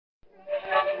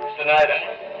tonight.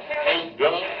 Hey,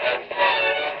 brother.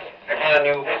 Can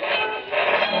you?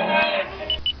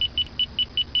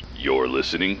 You're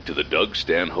listening to the Doug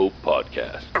Stanhope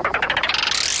Podcast.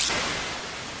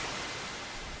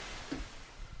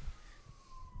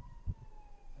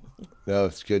 No,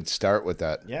 it's good. Start with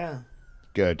that. Yeah.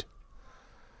 Good.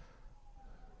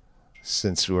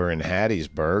 Since we're in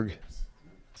Hattiesburg.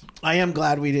 I am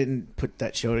glad we didn't put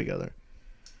that show together.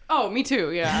 Oh, me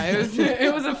too. Yeah,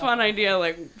 it was a fun idea,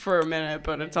 like for a minute,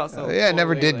 but it's also Yeah, I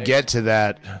never did get to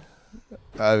that.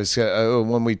 I was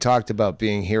when we talked about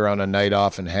being here on a night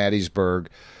off in Hattiesburg,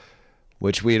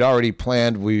 which we had already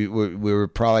planned. We were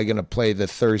probably going to play the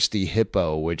Thirsty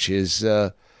Hippo, which is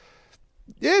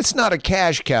it's not a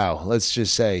cash cow, let's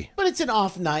just say. But it's an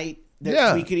off night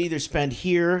that we could either spend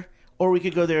here or we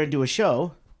could go there and do a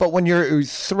show. But when you're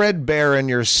threadbare in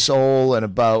your soul and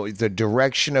about the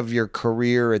direction of your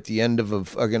career at the end of a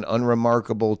fucking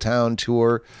unremarkable town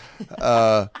tour,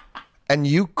 and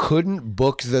you couldn't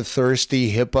book the Thirsty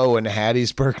Hippo in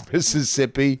Hattiesburg,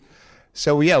 Mississippi.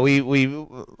 So yeah,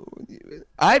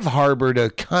 I've harbored a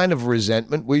kind of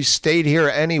resentment. We stayed here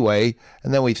anyway,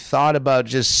 and then we thought about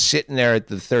just sitting there at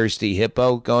the Thirsty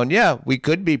Hippo going, yeah, we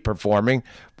could be performing,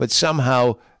 but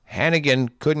somehow Hannigan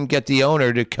couldn't get the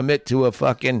owner to commit to a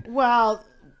fucking... Well,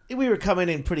 we were coming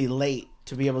in pretty late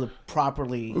to be able to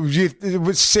properly... It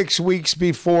was 6 weeks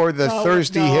before the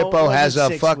Thirsty Hippo has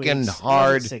a fucking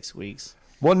hard... 6 weeks.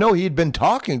 Well, no, he'd been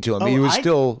talking to him. He was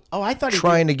still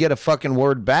trying to get a fucking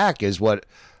word back is what...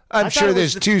 I'm sure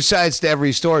there's two sides to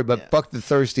every story, but fuck the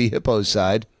Thirsty Hippo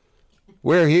side.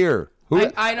 We're here.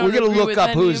 I don't we're going to look up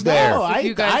who's there.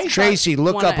 Tracey,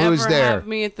 look up who's there. Have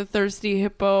me at the Thirsty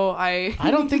Hippo. I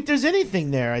don't think there's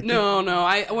anything there. I think. No.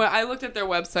 I looked at their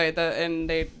website and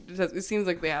it seems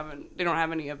like they don't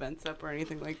have any events up or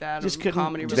anything like that. Just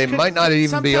comedy. They might not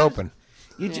even be open.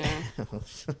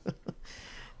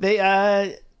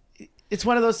 It's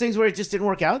one of those things where it just didn't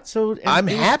work out. So I'm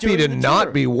happy to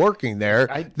not be working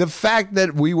there. The fact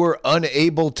that we were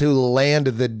unable to land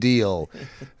the deal.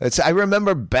 I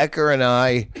remember Becker and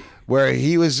I, where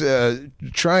he was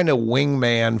trying to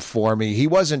wingman for me. He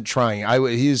wasn't trying.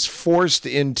 He was forced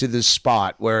into the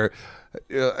spot where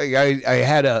I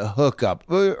had a hookup.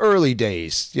 Early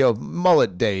days,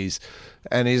 mullet days.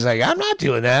 And he's like, I'm not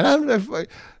doing that.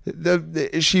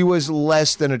 She was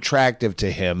less than attractive to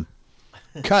him.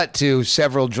 Cut to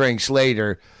several drinks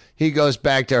later, he goes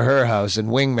back to her house and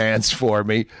wingmans for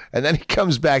me. And then he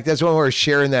comes back. That's when we're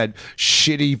sharing that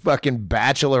shitty fucking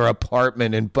bachelor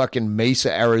apartment in fucking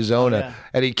Mesa, Arizona. Yeah.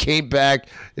 And he came back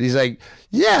and he's like,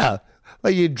 yeah.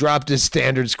 Like, he dropped his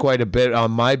standards quite a bit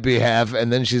on my behalf.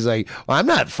 And then she's like, well, I'm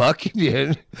not fucking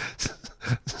you.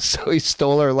 So he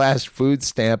stole her last food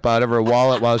stamp out of her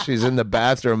wallet while she's in the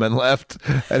bathroom and left.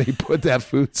 And he put that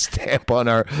food stamp on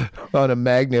a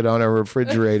magnet on our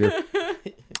refrigerator.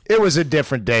 It was a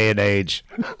different day and age.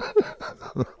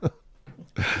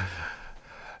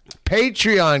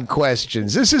 Patreon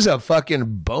questions. This is a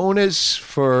fucking bonus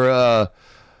for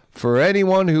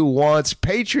anyone who wants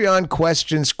Patreon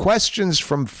questions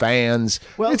from fans.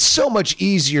 Well, it's so much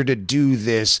easier to do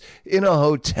this in a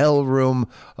hotel room,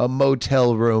 a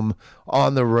motel room,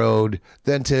 on the road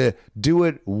than to do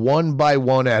it one by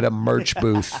one at a merch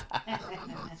booth.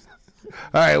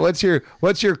 All right, what's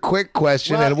your quick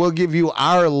question, and we'll give you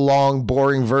our long,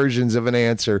 boring versions of an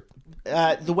answer.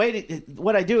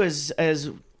 What I do is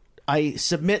I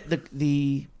submit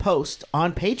the post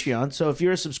on Patreon. So if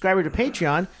you're a subscriber to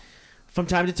Patreon, from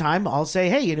time to time, I'll say,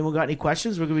 hey, anyone got any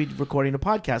questions? We're going to be recording a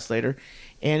podcast later.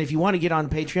 And if you want to get on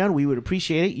Patreon, we would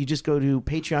appreciate it. You just go to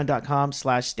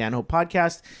patreon.com/Stanhope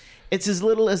Podcast. It's as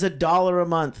little as $1 a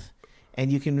month, and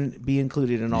you can be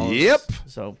included in all of this.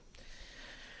 So,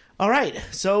 all right.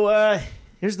 So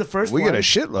here's the first one. We got a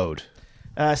shitload.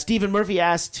 Stephen Murphy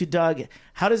asked to Doug,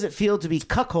 how does it feel to be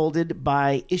cuckolded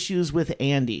by issues with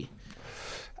Andy?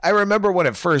 I remember when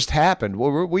it first happened.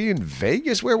 Were we in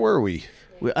Vegas? Where were we?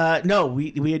 No,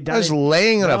 we had done it. I was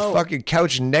laying on a fucking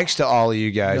couch next to all of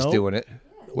you guys doing it.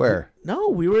 Where? No,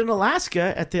 we were in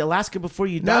Alaska at the Alaska Before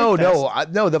You Die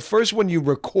No, the first one you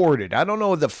recorded. I don't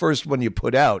know the first one you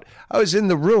put out. I was in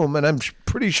the room, and I'm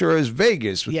pretty sure it was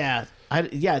Vegas. Yeah,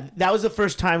 that was the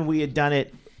first time we had done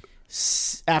it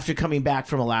after coming back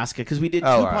from Alaska, because we did two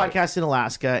podcasts in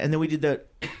Alaska, and then we did the...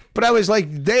 But I was like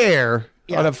there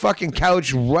on a fucking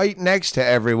couch right next to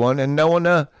everyone, and no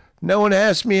one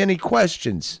asked me any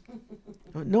questions.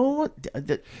 No,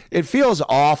 it feels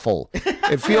awful.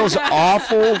 It feels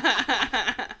awful.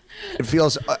 It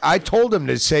feels. I told him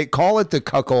to call it the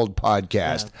Cuckold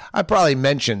Podcast. I probably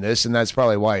mentioned this, and that's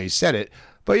probably why he said it.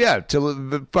 But yeah,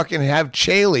 to fucking have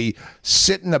Chaille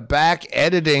sit in the back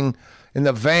editing in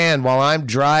the van while I'm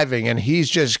driving, and he's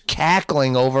just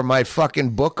cackling over my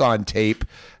fucking book on tape,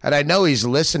 and I know he's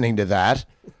listening to that.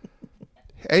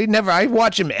 I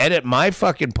watch him edit my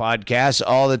fucking podcast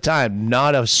all the time.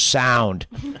 Not a sound.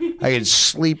 I can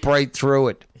sleep right through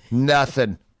it.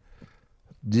 Nothing.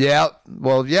 Yeah.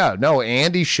 Well, yeah. No,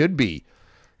 Andy should be.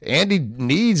 Andy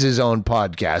needs his own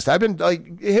podcast. I've been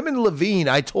like him and Levine.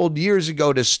 I told years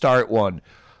ago to start one.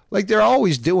 Like they're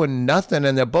always doing nothing,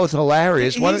 and they're both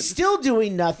hilarious. He's still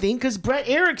doing nothing because Brett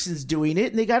Erickson's doing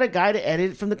it, and they got a guy to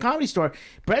edit it from the Comedy Store.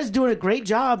 Brett's doing a great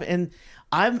job, and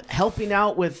I'm helping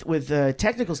out with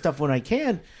technical stuff when I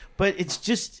can. But it's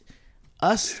just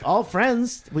us, all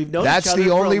friends. We've known each other. That's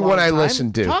the only for a long one I time,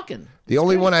 listened to. Talking. The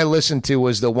only one I listened to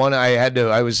was the one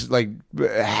I was like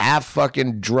half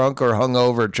fucking drunk or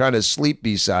hungover trying to sleep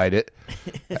beside it.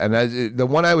 And the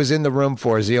one I was in the room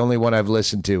for is the only one I've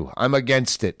listened to. I'm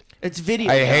against it. It's video.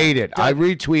 I hate it. I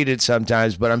retweet it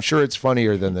sometimes, but I'm sure it's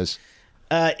funnier than this.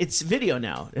 It's video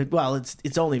now. Well,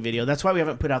 it's only video. That's why we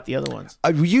haven't put out the other ones.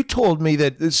 You told me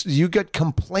that you got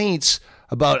complaints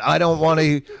about I don't want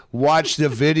to watch the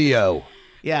video.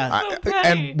 Yeah.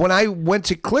 And when I went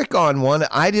to click on one,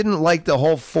 I didn't like the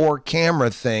whole 4-camera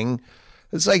thing.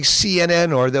 It's like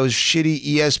CNN or those shitty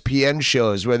ESPN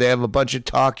shows where they have a bunch of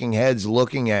talking heads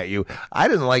looking at you. I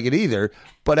didn't like it either,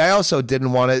 but I also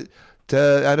didn't want it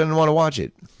to. I didn't want to watch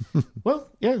it. Well,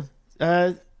 yeah.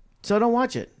 So don't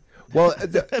watch it. Well,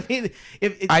 I mean,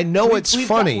 I know it's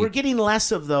funny. We're getting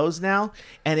less of those now,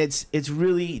 and it's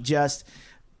really just.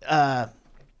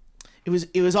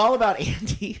 It was all about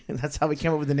Andy, and that's how we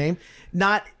came up with the name.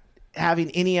 Not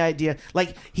having any idea,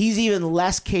 like he's even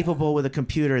less capable with a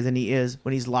computer than he is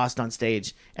when he's lost on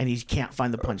stage and he can't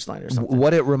find the punchline or something.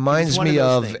 What it reminds me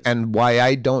of, things. and why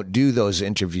I don't do those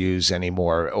interviews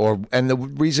anymore, and the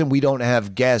reason we don't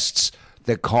have guests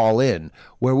that call in,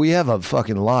 where we have a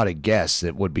fucking lot of guests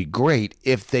that would be great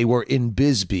if they were in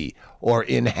Bisbee or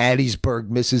in Hattiesburg,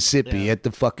 Mississippi at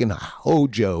the fucking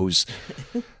Hojo's.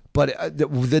 But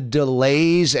the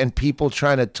delays and people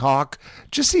trying to talk,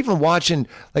 just even watching,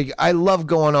 like I love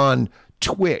going on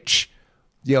Twitch,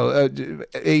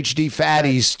 HD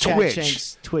Fatty's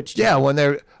Twitch. Twitch. Yeah, when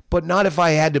they're, but not if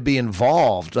I had to be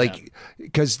involved, like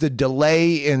because the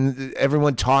delay in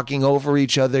everyone talking over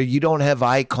each other, you don't have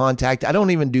eye contact. I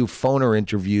don't even do phoner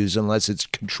interviews unless it's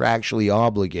contractually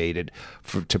obligated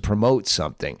to promote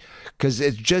something, because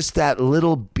it's just that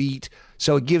little beat.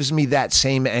 So it gives me that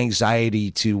same anxiety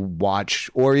to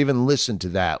watch or even listen to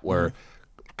that. Where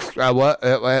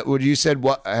what you said?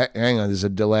 What? Hang on, there's a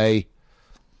delay.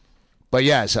 But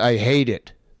yes, I hate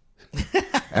it,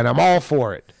 and I'm all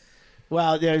for it.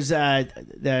 Well, there's that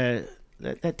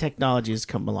technology has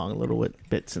come along a little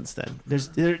bit since then.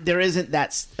 There isn't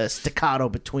that staccato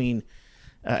between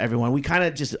everyone. We kind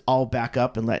of just all back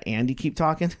up and let Andy keep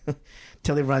talking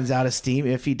till he runs out of steam,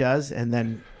 if he does, and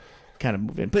then kind of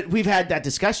move in. But we've had that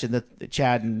discussion, that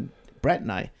Chad and Brett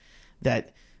and I,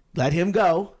 that let him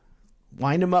go,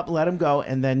 wind him up, let him go,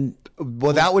 and then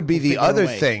that would be the other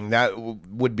thing that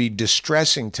would be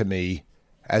distressing to me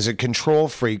as a control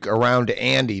freak around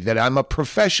Andy, that I'm a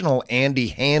professional Andy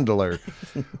handler,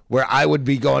 where I would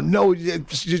be going, no,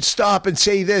 stop and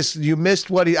say this. You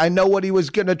missed I know what he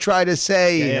was going to try to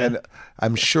say. Yeah. And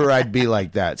I'm sure I'd be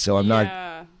like that. So I'm not.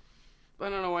 I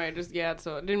don't know why I just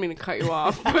so I didn't mean to cut you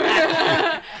off.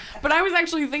 But I was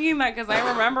actually thinking that because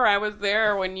I remember I was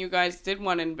there when you guys did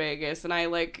one in Vegas, and I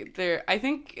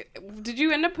think did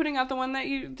you end up putting out the one that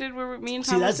you did where me and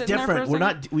Tom that's were sitting different. there for a We're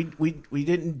not we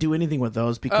didn't do anything with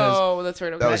those because that's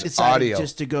right. Okay. That was I decided audio.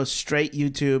 just to go straight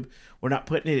YouTube. We're not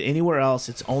putting it anywhere else.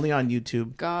 It's only on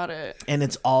YouTube. Got it. And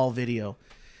it's all video.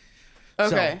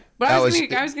 Okay, So, but I was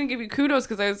gonna give you kudos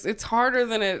because it's harder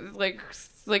than it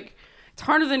it's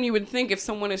harder than you would think if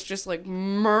someone is just like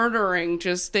murdering,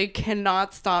 they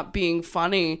cannot stop being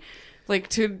funny, like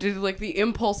to do like the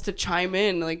impulse to chime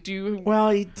in, like do you?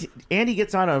 Well, Andy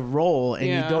gets on a roll, and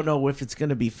Yeah. you don't know if it's going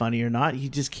to be funny or not. He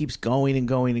just keeps going and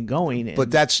going and going. And,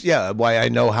 But that's why I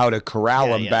know how to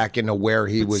corral him back into where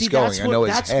he was going. I know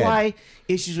his that's head. why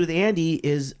issues with Andy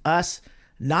is us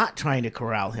not trying to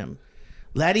corral him,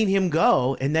 letting him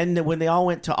go, and then when they all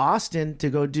went to Austin to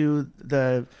go do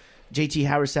the JT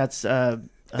Haversatt's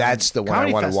that's the one I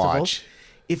comedy want to festival, watch.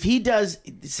 If he does,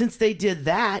 since they did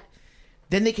that,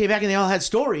 then they came back and they all had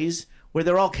stories where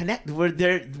they're all connected,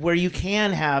 where you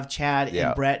can have Chad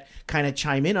and Brett kind of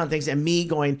chime in on things, and me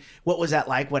going, what was that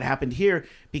like? What happened here?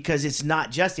 Because it's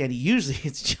not just Andy. Usually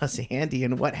it's just Andy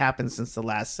and what happened since the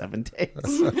last 7 days.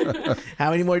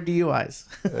 How many more DUIs?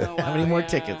 How many more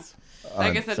tickets?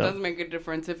 I guess that does make a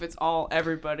difference if it's all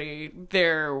everybody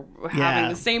there having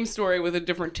the same story with a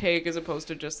different take as opposed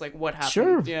to just like what happened.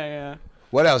 Sure. Yeah.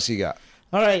 What else you got?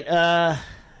 All right.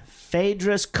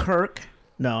 Phaedrus Kirk.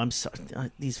 No, I'm sorry.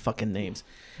 These fucking names.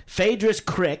 Phaedrus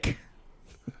Crick.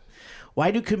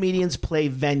 Why do comedians play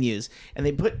venues? And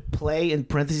they put play in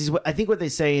parentheses. I think what they're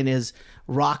saying is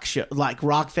rock show, like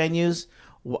rock venues.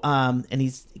 And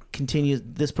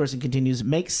this person continues,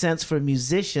 makes sense for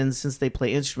musicians since they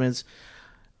play instruments.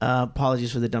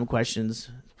 Apologies for the dumb questions.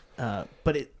 Well,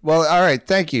 all right.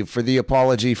 Thank you for the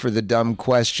apology for the dumb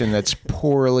question that's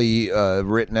poorly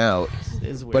written out.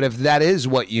 But if that is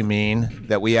what you mean,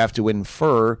 that we have to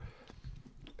infer,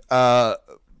 a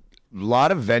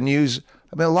lot of venues,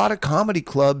 a lot of comedy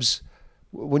clubs,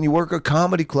 when you work a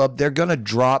comedy club, they're going to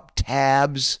drop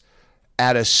tabs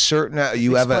at a certain,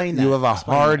 you have a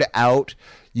hard out.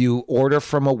 You order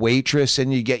from a waitress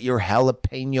and you get your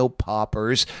jalapeno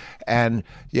poppers, and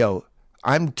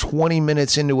I'm 20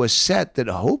 minutes into a set that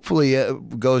hopefully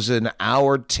goes an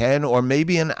hour 10 or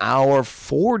maybe an hour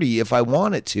 40 if I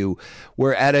want it to.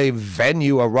 We're at a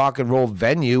venue, a rock and roll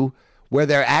venue, where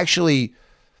they're actually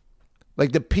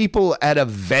like the people at a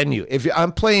venue. If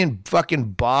I'm playing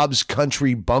fucking Bob's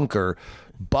Country Bunker,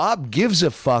 Bob gives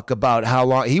a fuck about how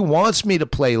long. He wants me to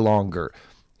play longer.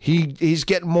 He's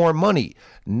getting more money.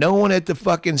 No one at the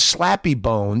fucking Slappy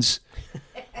Bones.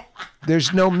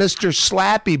 There's no Mr.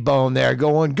 Slappy Bone there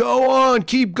going, go on,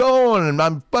 keep going. And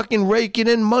I'm fucking raking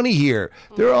in money here.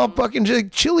 They're all fucking just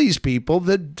Chili's people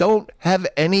that don't have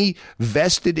any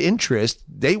vested interest.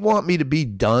 They want me to be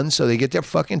done so they get their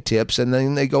fucking tips and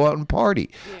then they go out and party.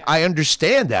 Yeah. I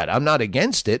understand that. I'm not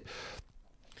against it.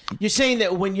 You're saying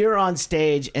that when you're on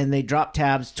stage and they drop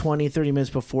tabs 20, 30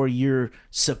 minutes before you're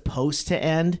supposed to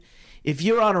end, if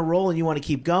you're on a roll and you want to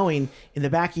keep going, in the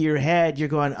back of your head, you're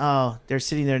going, oh, they're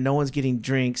sitting there. No one's getting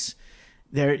drinks.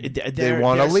 They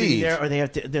want to leave. There, or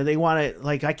they want to,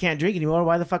 like, I can't drink anymore.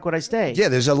 Why the fuck would I stay? Yeah,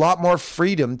 there's a lot more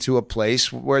freedom to a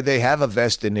place where they have a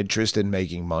vested interest in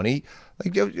making money.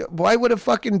 Like, why would a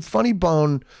fucking Funny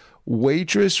Bone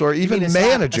waitress or even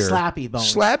manager, a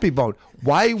Slappy Bone,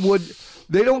 why would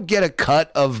they don't get a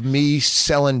cut of me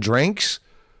selling drinks?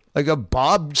 Like a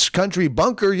Bob's Country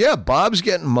Bunker, yeah, Bob's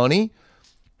getting money.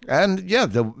 And yeah,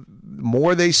 the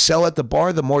more they sell at the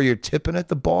bar, the more you're tipping at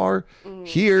the bar.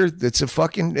 Here, it's a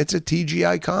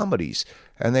TGI Comedies.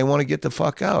 And they want to get the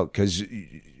fuck out because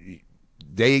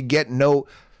they get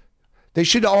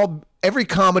every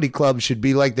comedy club should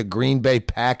be like the Green Bay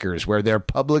Packers where they're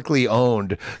publicly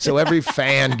owned. So every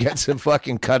fan gets a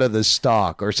fucking cut of the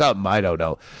stock or something. I don't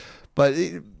know.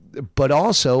 But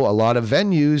also a lot of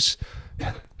venues,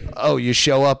 oh, you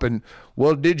show up and,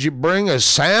 well, did you bring a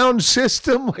sound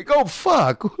system? Like, oh,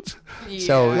 fuck. Yeah.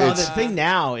 So the thing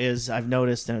now is, I've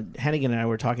noticed, and Hennigan and I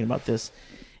were talking about this,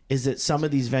 is that some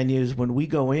of these venues, when we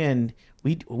go in,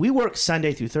 we work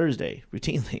Sunday through Thursday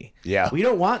routinely. Yeah. We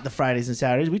don't want the Fridays and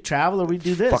Saturdays. We travel or we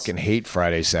do this. Fucking hate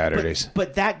Fridays, Saturdays.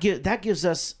 But that gives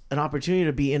us an opportunity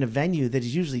to be in a venue that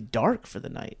is usually dark for the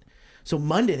night. So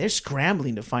Monday, they're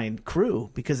scrambling to find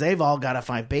crew because they've all got to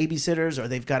find babysitters or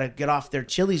they've got to get off their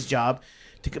Chili's job,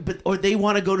 or they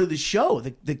want to go to the show.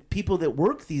 The people that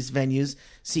work these venues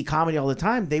see comedy all the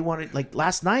time. They want to, like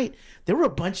last night, there were a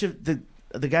bunch of the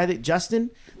guy that Justin,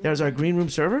 that was our green room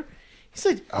server. He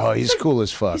said, "Oh, he's cool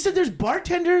as fuck." He said, "There's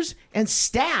bartenders and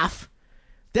staff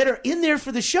that are in there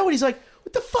for the show," and he's like,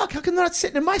 what the fuck? How come they're not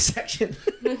sitting in my section?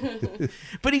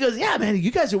 But he goes, yeah, man, you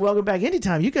guys are welcome back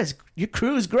anytime. Your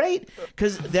crew is great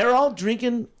because they're all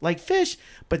drinking like fish.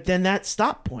 But then that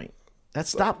stop point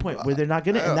where they're not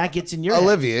going to, and that gets in your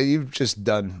Olivia, head. you've just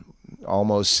done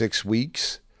almost 6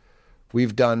 weeks.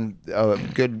 We've done a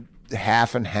good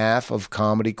half and half of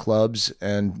comedy clubs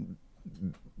and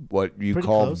what you Pretty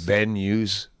call close.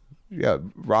 venues. Yeah,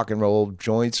 rock and roll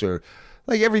joints or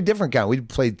like every different kind. We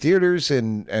played theaters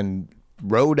and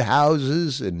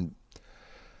roadhouses, and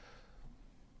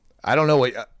I don't know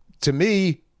what. To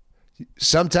me,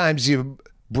 sometimes you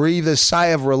breathe a sigh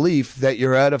of relief that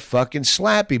you're at a fucking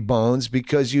Slappy Bones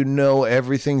because you know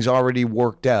everything's already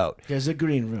worked out. There's a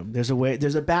green room. There's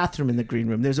a bathroom in the green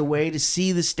room. There's a way to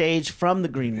see the stage from the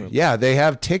green room. Yeah, they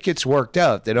have tickets worked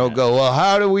out. They don't go, well,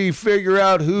 how do we figure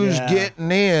out who's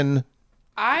getting in?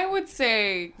 I would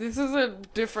say this is a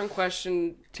different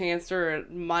question to answer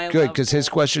at my level. Good, because his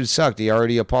question sucked. He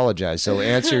already apologized. So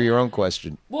answer your own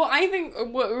question. Well, I think,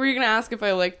 what were you going to ask if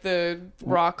I like the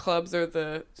rock clubs or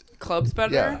the clubs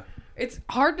better? Yeah. It's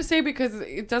hard to say because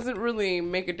it doesn't really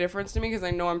make a difference to me because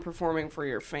I know I'm performing for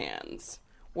your fans.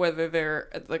 whether they're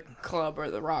at the club or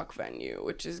the rock venue,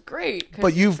 which is great. 'Cause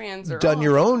But you've fans are done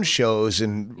your awesome. own shows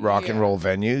in rock and roll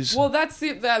venues. Well, that's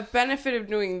the benefit of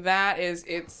doing that is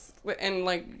and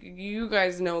like you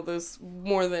guys know this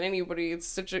more than anybody.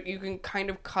 It's you can kind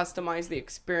of customize the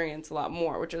experience a lot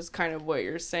more, which is kind of what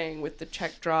you're saying with the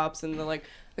check drops and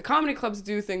the comedy clubs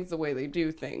do things the way they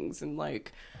do things, and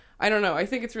like I don't know. I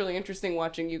think it's really interesting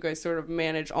watching you guys sort of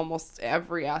manage almost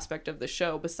every aspect of the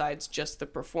show besides just the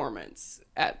performance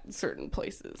at certain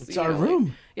places. It's our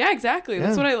room. Yeah, exactly.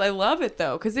 That's Yeah. what I love it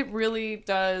though, because it really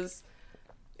does.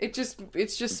 It's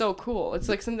just so cool. It's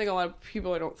like something a lot of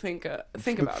people I don't think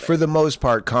about. For the most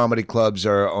part, comedy clubs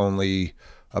are only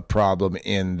a problem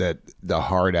in that the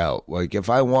hard out. Like if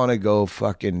I want to go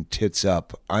fucking tits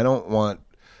up, I don't want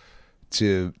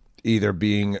to either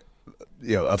being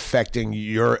affecting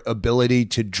your ability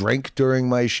to drink during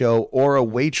my show or a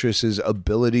waitress's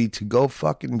ability to go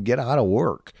fucking get out of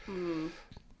work.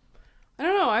 I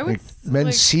don't know. I would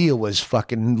Mencia was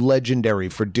fucking legendary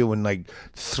for doing like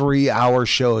 3-hour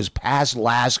shows past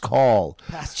last call.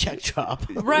 Past check drop.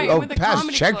 right Oh, with the past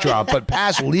comedy check club. drop, but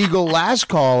past legal last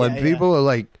call, and Yeah, people are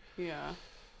like, Yeah.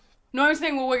 No, I was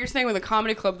saying. Well, what you're saying with the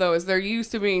comedy club though is they're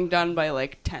used to being done by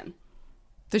like 10.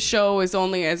 The show is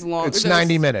only as long. it's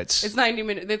 90 minutes. It's 90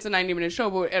 minutes. It's a 90-minute show,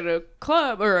 but at a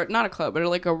club or not a club, but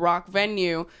like a rock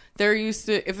venue, they're used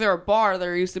to. If they're a bar,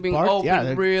 they're used to being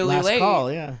open really last late.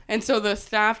 call, yeah. And so the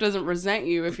staff doesn't resent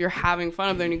you if you're having fun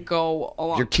of them and you go a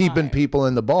long You're keeping time. people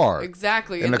in the bar.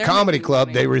 Exactly. In and the they're comedy making club,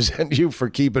 money. they resent you for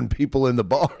keeping people in the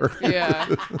bar. Yeah,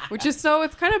 which is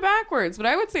it's kind of backwards. But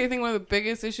I would say I think one of the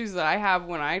biggest issues that I have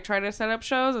when I try to set up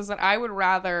shows is that I would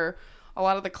rather a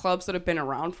lot of the clubs that have been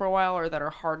around for a while or that are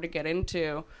hard to get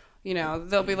into,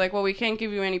 they'll be like, well, we can't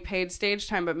give you any paid stage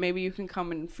time, but maybe you can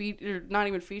come and feature, not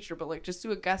even feature, but like just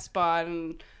do a guest spot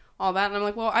and all that. And I'm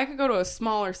like, well, I could go to a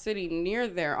smaller city near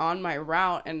there on my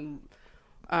route and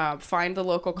find the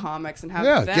local comics and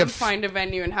have them find a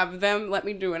venue and have them let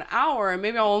me do an hour, and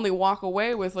maybe I'll only walk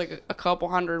away with like a couple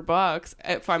 $100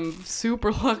 if I'm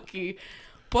super lucky.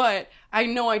 But I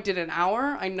know I did an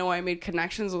hour. I know I made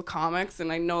connections with comics,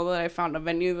 and I know that I found a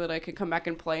venue that I could come back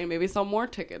and play and maybe sell more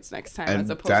tickets next time. And as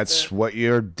opposed that's to... what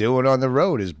you're doing on the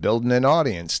road is building an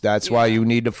audience. That's why you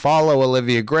need to follow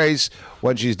Olivia Grace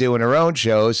when she's doing her own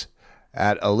shows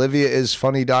at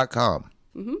oliviaisfunny.com.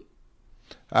 Mm-hmm.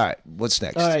 All right, what's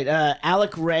next? All right,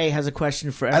 Alec Ray has a question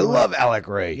for I everyone. love Alec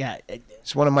Ray. Yeah.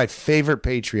 It's one of my favorite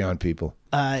Patreon people.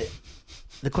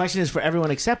 The question is for everyone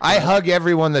except I Doug. hug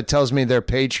everyone that tells me they're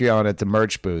Patreon at the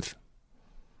merch booth.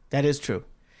 That is true.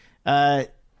 Alec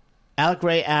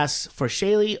Ray asks for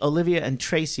Chaille, Olivia, and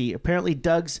Tracey. Apparently,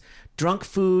 Doug's drunk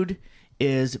food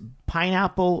is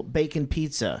pineapple bacon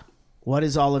pizza. What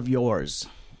is all of yours?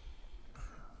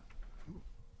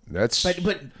 That's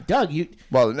But Doug, no,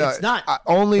 it's not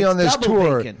only it's on this double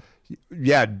tour. bacon.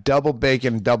 Yeah, double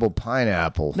bacon, double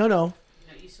pineapple. No.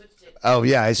 Oh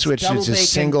yeah, I switched it double to bacon.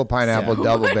 single pineapple, Yeah.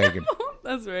 double bacon.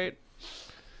 That's right.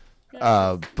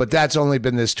 But that's only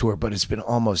been this tour, but it's been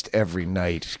almost every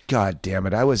night. God damn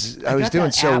it! I was got doing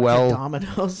that so app for well.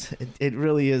 Domino's. It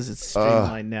really is. It's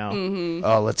streamlined now.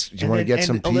 Oh, do you want to get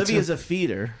some pizza? Olivia's a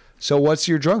feeder. So what's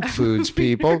your drunk foods,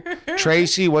 people?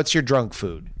 Tracey, what's your drunk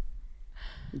food?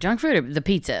 Junk food or the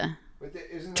pizza?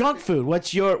 Drunk food.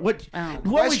 What's your what? Oh.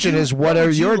 What Question would you, is, what are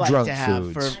would you your like drunk to have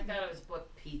foods? For, I thought it was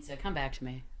what pizza. Come back to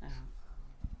me. Oh.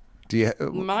 Do you?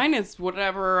 Mine is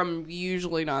whatever I'm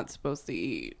usually not supposed to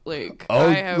eat. Like Oh,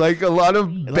 I have, like a lot of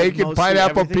bacon mostly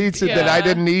pineapple everything? pizza that I Yeah.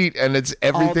 didn't eat, and it's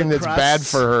everything that's bad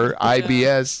crusts. for her.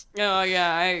 IBS. Oh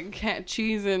yeah, I can't.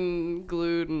 Cheese and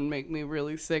gluten make me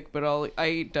really sick, but I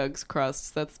eat Doug's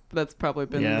crusts. That's probably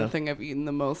been Yeah. the thing I've eaten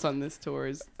the most on this tour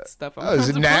is stuff I'm I was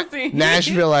not in supposed to eat.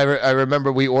 Nashville. I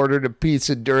remember we ordered a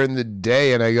pizza during the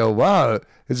day, and I go, "Wow,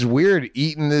 it's weird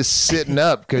eating this sitting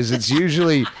up because it's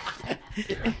usually."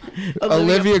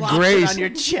 Olivia plops it Grace, on your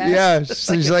chest. yeah,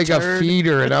 It's she's like a turd.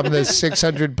 feeder, and I'm the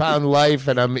 600-pound life,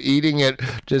 and I'm eating it,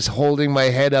 just holding my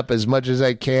head up as much as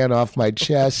I can off my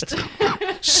chest,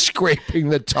 scraping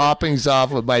the toppings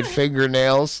off with my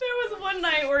fingernails. There was one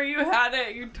night where you had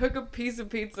it. You took a piece of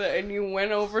pizza and you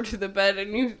went over to the bed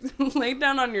and you laid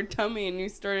down on your tummy and you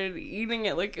started eating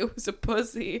it like it was a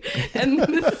pussy. And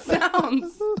the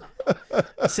sounds.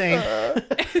 Same.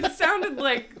 It sounded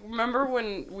like, remember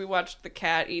when we watched the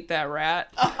cat eat that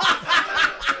rat?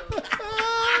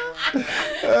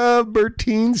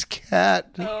 Bertine's cat.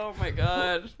 Oh my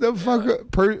god. The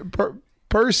fuck,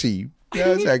 Percy.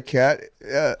 That's that cat.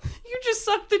 Yeah. You just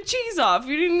sucked the cheese off.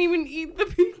 You didn't even eat the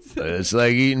pizza. It's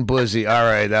like eating pussy. All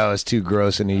right, that was too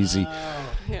gross and easy.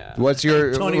 Yeah. What's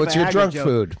your Tony What's your Viagra drunk joke.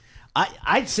 food?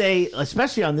 I'd say,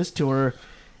 especially on this tour,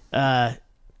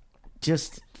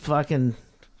 just fucking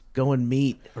going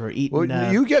meat or eating. Well,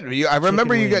 I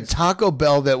remember you got wings. Taco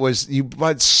Bell that was, you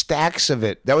bought stacks of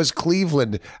it. That was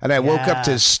Cleveland. And I woke up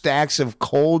to stacks of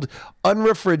cold,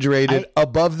 unrefrigerated,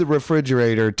 above the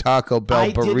refrigerator Taco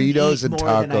Bell burritos and more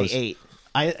tacos. than I ate.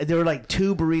 There were like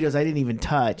 2 burritos I didn't even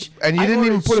touch. And you didn't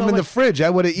even put them in the fridge. I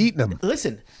would have eaten them.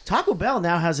 Listen, Taco Bell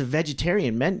now has a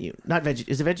vegetarian menu. Not veg.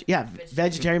 Is it veg? Yeah,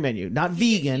 vegetarian menu. Not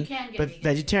vegan, but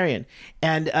vegetarian.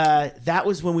 And that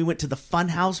was when we went to the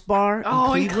Funhouse bar.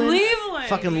 In Cleveland.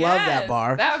 Fucking love that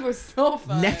bar. That was so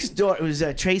fun. Next door, it was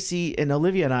Tracey and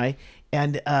Olivia and I,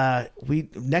 and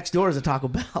next door is a Taco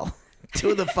Bell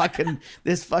to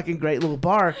this fucking great little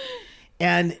bar,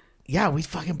 and. Yeah, we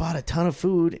fucking bought a ton of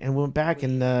food and went back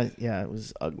and it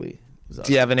was ugly.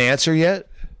 Do you have an answer yet?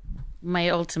 My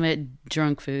ultimate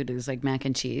drunk food is like mac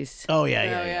and cheese. Oh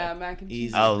yeah, mac and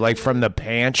cheese. Oh, like from the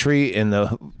pantry in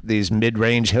these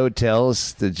mid-range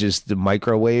hotels, the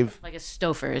microwave. Like a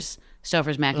Stouffer's.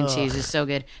 Stouffer's mac and cheese is so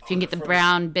good. If you can get the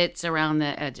brown bits around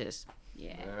the edges.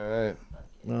 Yeah. All right.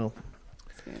 Well,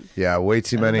 yeah, way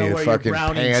too many fucking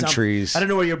pantries. I don't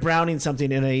know where you're browning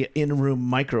something in a in-room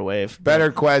microwave.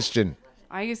 Better question.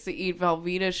 I used to eat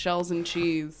Velveeta shells and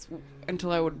cheese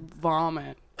until I would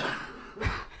vomit.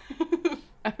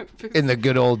 In the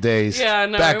good old days. Yeah,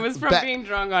 no, it was from being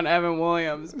drunk on Evan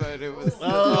Williams, but it was.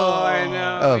 I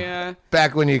know. Yeah.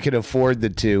 Back when you could afford the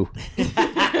two.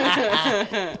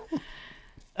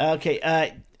 Okay.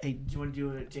 Hey, do you want to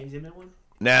do a James Inman one?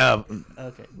 No.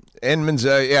 Okay. Inman's,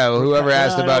 whoever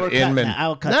asked about Inman.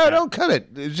 I'll cut that. Don't cut it.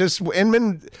 It's just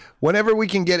Inman. Whenever we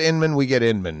can get Inman, we get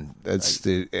Inman. That's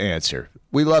the answer.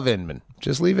 We love Inman.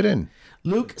 Just leave it in.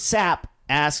 Luke Sapp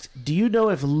asks, do you know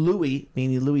if Louis,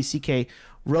 meaning Louis C.K.,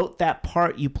 wrote that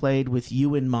part you played with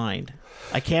you in mind?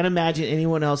 I can't imagine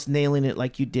anyone else nailing it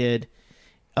like you did.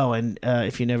 Oh, and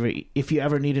if you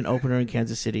ever need an opener in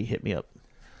Kansas City, hit me up.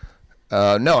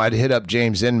 No, I'd hit up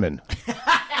James Inman.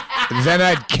 Then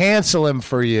I'd cancel him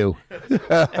for you.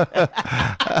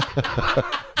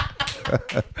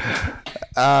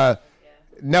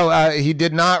 No, he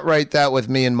did not write that with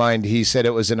me in mind. He said it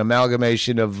was an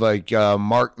amalgamation of like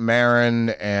Mark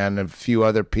Maron and a few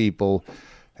other people.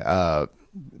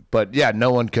 But yeah,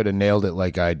 no one could have nailed it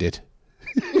like I did.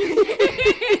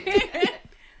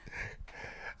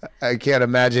 I can't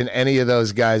imagine any of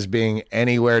those guys being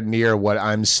anywhere near what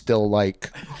I'm still like.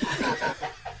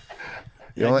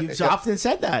 You've often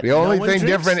said that. The only thing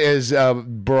different is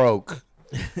broke,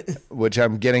 which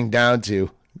I'm getting down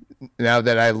to. Now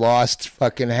that I lost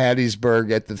fucking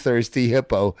Hattiesburg at the Thirsty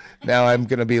Hippo, now I'm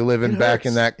going to be living back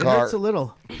in that car. It hurts a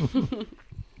little.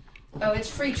 Oh, it's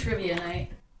free trivia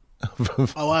night.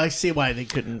 Oh, I see why they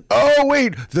couldn't. Oh,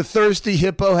 wait. The Thirsty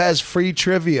Hippo has free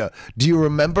trivia. Do you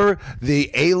remember the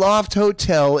Aloft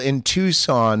Hotel in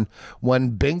Tucson when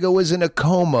Bingo was in a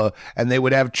coma and they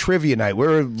would have trivia night? We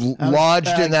were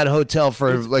lodged in that hotel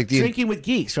for like the... Drinking with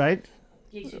geeks, right?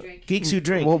 Geeks who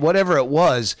drink. Well, whatever it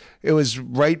was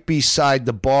right beside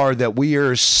the bar that we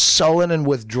are sullen and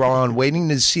withdrawn, waiting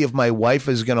to see if my wife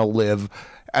is going to live.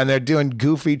 And they're doing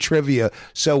goofy trivia.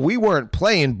 So we weren't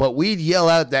playing, but we'd yell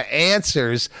out the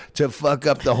answers to fuck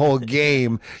up the whole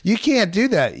game. You can't do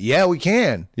that. Yeah, we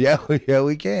can. Yeah,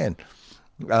 we can.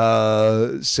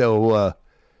 So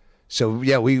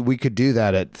yeah, we could do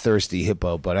that at Thirsty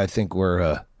Hippo, but I think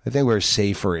we're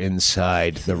safer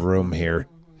inside the room here.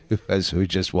 As we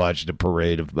just watched a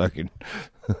parade of fucking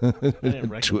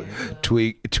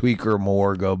tweaker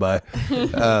more go by.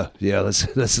 Yeah,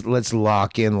 let's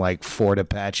lock in like Fort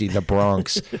Apache, the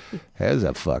Bronx. There's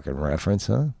a fucking reference,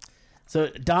 huh? So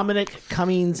Dominic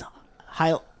Cummings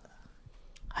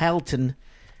Halton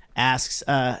asks,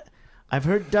 I've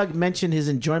heard Doug mention his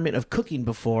enjoyment of cooking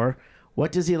before.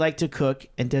 What does he like to cook,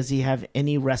 and does he have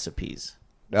any recipes?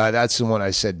 That's the one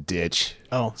I said ditch.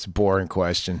 Oh. It's a boring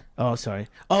question. Oh, sorry.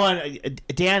 Oh, and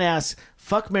Dan asks,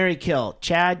 fuck, marry, kill,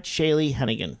 Chad, Chaille,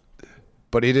 Hennigan.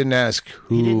 But he didn't ask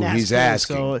who he's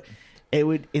asking. So it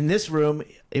would, in this room,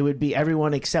 it would be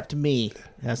everyone except me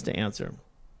has to answer.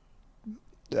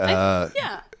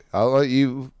 Yeah. I'll let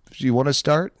you. You want to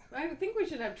start? I think we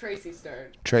should have Tracey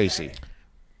start. Tracey.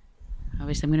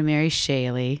 Obviously, I'm going to marry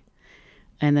Chaille.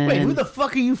 And then, wait, who the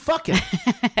fuck are you fucking?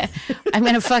 I'm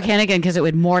going to fuck Hennigan because it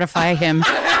would mortify him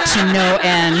to no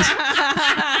end.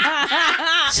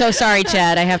 So sorry,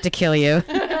 Chad. I have to kill you.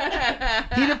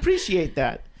 He'd appreciate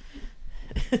that.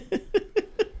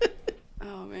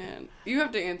 Oh, man. You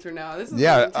have to answer now. This is an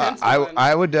Yeah, intense one.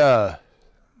 I would. I'd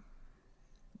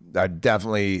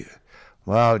definitely.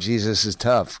 Wow, Jesus is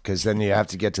tough because then you have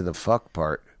to get to the fuck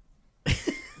part.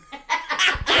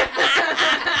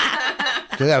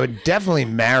 Because I would definitely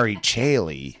marry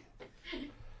Chaille.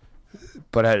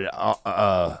 but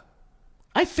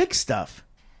I fix stuff.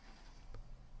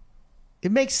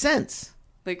 It makes sense.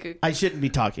 Like I shouldn't be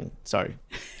talking. Sorry.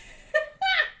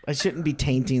 I shouldn't be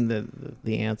tainting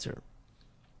the answer.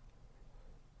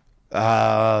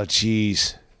 Oh,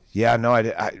 jeez. Yeah,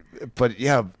 no, but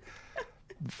yeah,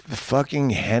 fucking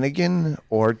Hennigan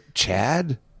or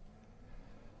Chad?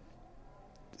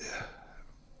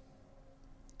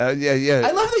 Yeah.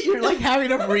 I love that you're like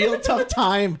having a real tough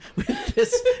time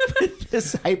with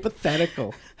this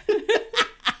hypothetical.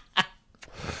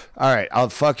 All right, I'll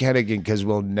fuck Hennigan because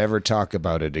we'll never talk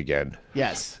about it again.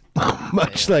 Yes.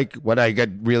 Much like when I got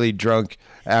really drunk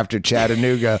after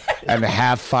Chattanooga and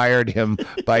half fired him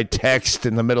by text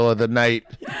in the middle of the night.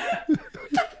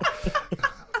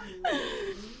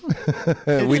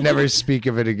 We never speak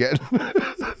of it again.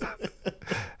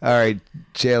 All right,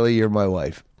 Chaille, you're my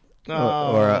wife.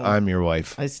 Or I'm your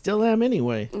wife. I still am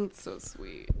anyway. It's so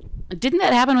sweet. Didn't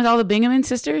that happen with all the Bingaman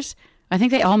sisters? I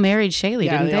think they all married Chaille,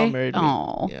 didn't they? All married me.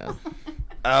 Oh. Yeah.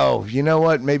 Oh, you know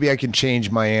what? Maybe I can change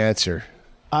my answer.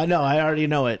 No, I already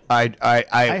know it.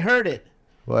 I heard it.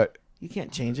 What? You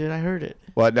can't change it. I heard it.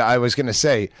 Well, no, I was going to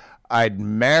say I'd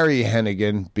marry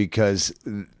Hennigan because,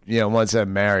 once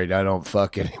I'm married, I don't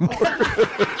fuck anymore.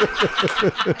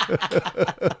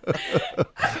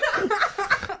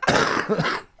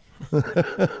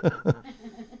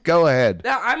 Go ahead.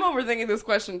 Now, I'm overthinking this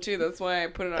question too. That's why I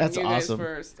put it on That's you guys awesome.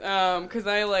 first. Because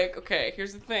okay,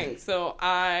 here's the thing. So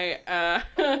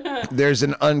There's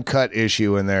an uncut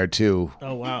issue in there too.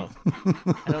 Oh, wow.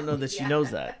 I don't know that she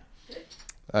knows that.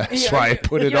 That's why I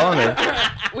put it on her.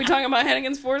 We talking about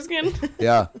Hennigan's foreskin?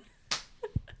 Yeah,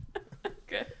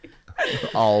 Okay.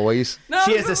 always. No,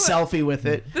 She this has a is selfie with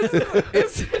it.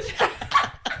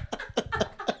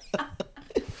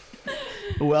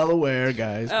 Well aware,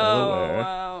 guys. Well aware.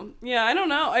 Wow. Yeah, I don't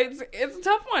know. It's a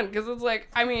tough one because it's like,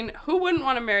 I mean, who wouldn't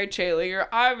want to marry Chaille? You're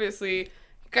obviously,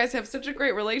 you guys have such a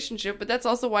great relationship, but that's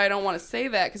also why I don't want to say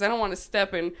that because I don't want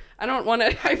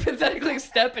to hypothetically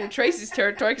step in Tracey's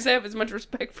territory because I have as much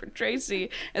respect for Tracey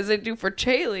as I do for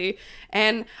Chaille,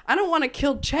 and I don't want to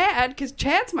kill Chad because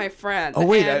Chad's my friend. Oh,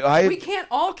 wait, and we can't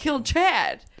all kill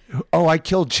Chad. Oh, I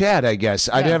killed Chad, I guess.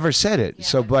 I never said it.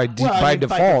 So by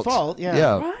default.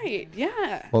 yeah. Right,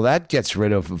 yeah. Well, that gets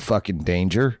rid of fucking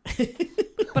danger.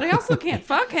 But I also can't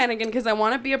fuck Hennigan because I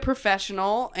want to be a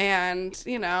professional, and so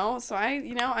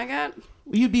I got.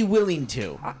 You'd be willing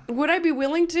to. Would I be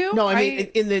willing to? No, I mean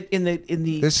in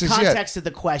the This is context of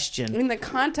the question. In the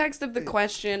context of the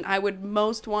question, I would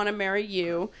most want to marry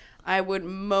you. I would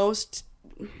most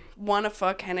want to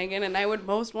fuck Hennigan, and I would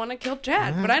most want to kill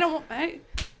Chad. But I don't. I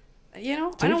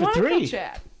don't want to kill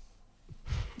Chad.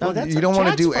 No, that's you don't want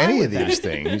to Chad's do fine any with of these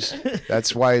things.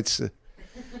 That's why it's.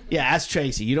 Yeah, ask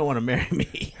Tracey. You don't want to marry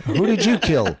me. Who did you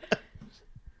kill?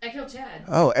 I killed Chad.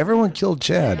 Oh, everyone killed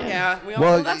Chad. Yeah.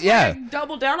 Well, that's yeah. why I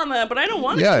double down on that. But I don't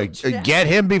want to. Yeah, kill Chad. get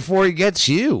him before he gets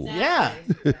you. Yeah.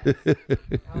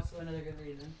 Also another good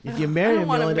reason. If you marry him,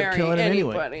 you'll end up killing him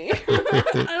anyway. anybody.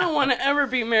 I don't want to ever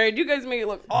be married. You guys make it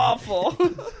look awful.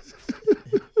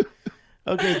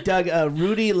 Okay, Doug.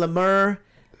 Rudy Lemur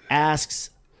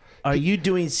asks, "Are you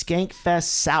doing Skankfest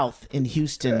South in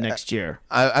Houston next year?"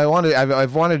 I've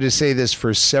wanted to say this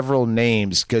for several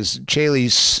names because Chaille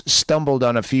stumbled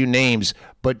on a few names,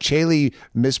 but Chaille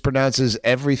mispronounces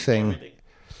everything.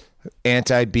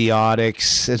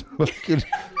 Antibiotics and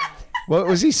what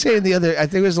was he saying the other? I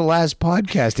think it was the last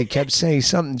podcast. He kept saying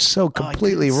something so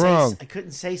completely wrong. I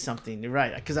couldn't say something. You're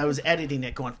right, because I was editing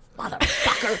it, going,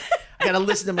 "Motherfucker!" I gotta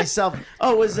listen to myself.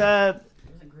 Oh, it was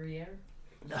Gruyere?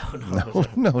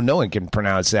 No one can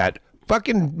pronounce that.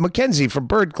 Fucking Mackenzie from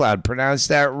Bird Cloud pronounced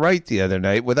that right the other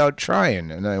night without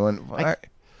trying, and I went. I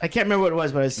can't remember what it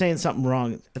was, but I was saying something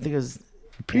wrong. I think it was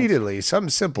repeatedly, something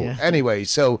simple. Yeah. Anyway,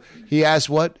 so he asked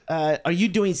what? Are you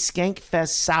doing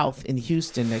Skankfest South in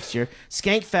Houston next year?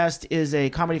 Skankfest is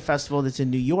a comedy festival that's in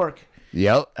New York.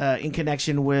 Yep. In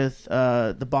connection with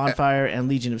the Bonfire and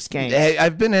Legion of Skanks. Hey,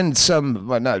 I've been in some,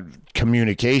 well, not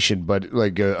communication, but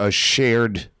like a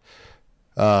shared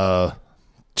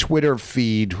Twitter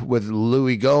feed with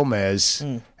Louis Gomez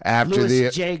after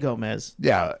Louis J. Gomez.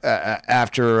 Yeah,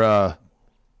 after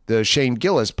the Shane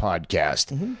Gillis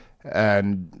podcast.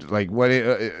 And like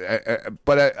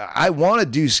but I want to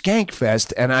do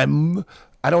Skankfest, and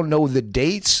I don't know the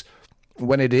dates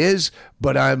when it is,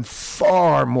 but I'm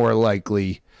far more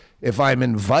likely if I'm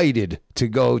invited to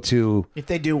go to if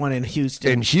they do one in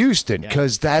Houston.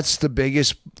 Because that's the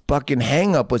biggest fucking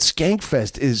hang up with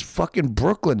Skankfest is fucking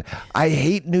Brooklyn. I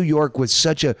hate New York with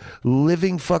such a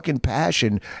living fucking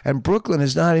passion, and Brooklyn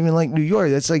is not even like New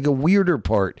York. That's like a weirder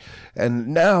part. And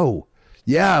no,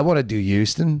 Yeah, I want to do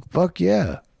Houston. Fuck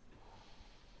yeah.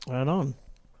 Right on.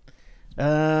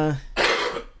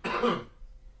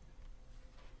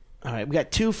 All right, we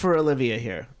got 2 for Olivia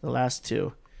here. The last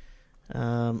 2.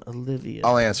 Olivia.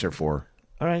 I'll answer 4.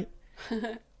 All right.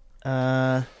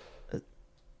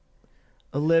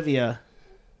 Olivia.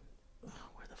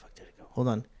 Where the fuck did it go? Hold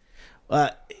on.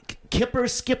 Kipper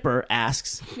Skipper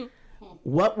asks,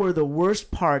 what were the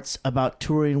worst parts about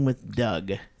touring with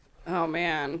Doug? Oh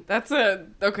man, that's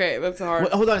hard.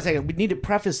 Hold on a second. We need to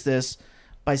preface this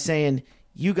by saying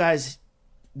you guys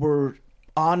were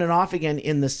on and off again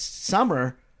in the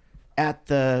summer at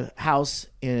the house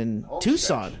in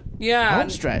Tucson. Yeah, home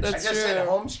stretch. That's true.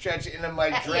 home stretch into my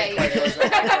drink.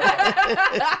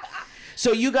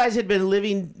 So you guys had been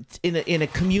living in a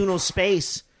communal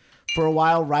space for a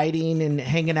while, writing and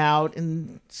hanging out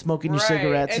and smoking your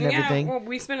cigarettes and everything. Well,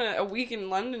 we spent a week in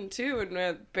London too,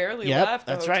 and barely Yep, left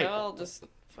the that's right. hotel. Just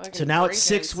fucking So now it's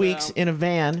 6 weeks in a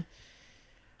van.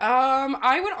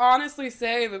 I would honestly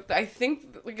say that I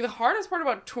think like the hardest part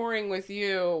about touring with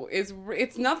you is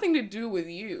it's nothing to do with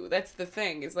you. That's the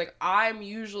thing. Is like I'm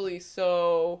usually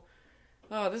so.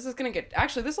 Oh, this will get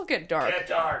dark. Get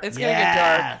dark. It's gonna get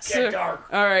dark. Get dark.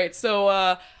 All right,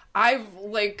 so I've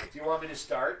like. Do you want me to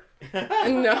start?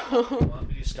 No.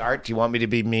 Start? Do you want me to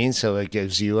be mean so it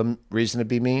gives you a reason to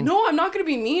be mean? No, I'm not going to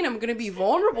be mean. I'm going to be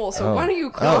vulnerable. So why don't you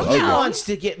Oh, calm okay. He down? wants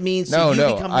to get mean so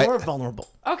you become more vulnerable.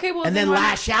 Okay, well And then why-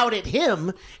 lash out at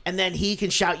him, and then he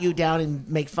can shout you down and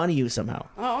make fun of you somehow.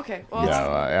 Oh, okay. Well, No,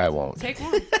 I won't. take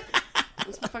one.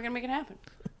 Let's fucking make it happen.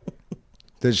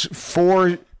 There's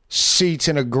 4 seats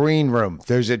in a green room.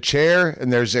 There's a chair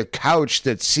and there's a couch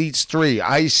that seats 3.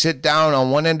 I sit down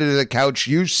on one end of the couch.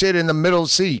 You sit in the middle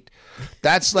seat.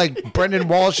 That's like Brendan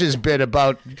Walsh's bit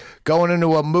about going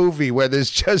into a movie where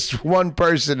there's just one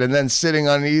person and then sitting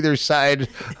on either side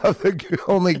of the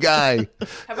only guy.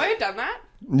 Have I done that?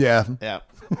 Yeah. Yeah.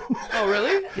 Oh,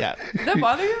 really? Yeah. Does that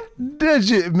bother you?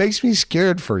 It makes me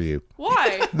scared for you.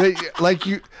 Why?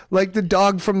 Like the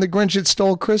dog from The Grinch That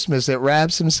Stole Christmas that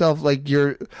wraps himself like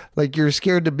you're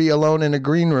scared to be alone in a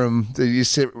green room that you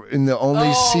sit in the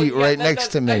only seat right next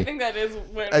to me. I think that is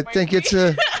what it I might think be. it's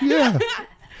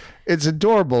it's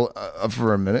adorable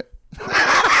for a minute.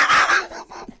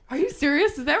 Are you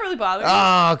serious? Does that really bother you?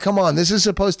 Oh, come on. This is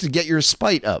supposed to get your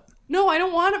spite up. No, I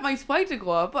don't want my spike to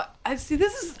go up. But I see.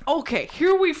 This is okay.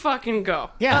 Here we fucking go.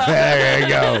 Yeah. There you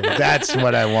go. That's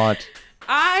what I want.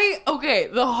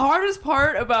 The hardest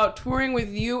part about touring with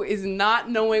you is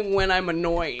not knowing when I'm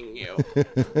annoying you.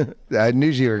 I knew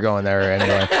you were going there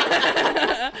anyway.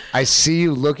 I see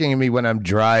you looking at me when I'm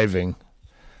driving.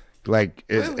 Like,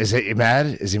 is he mad?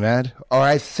 Is he mad? Or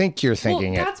I think you're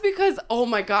thinking That's because, oh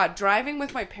my God, driving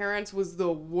with my parents was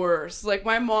the worst. Like,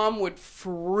 my mom would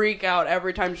freak out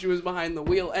every time she was behind the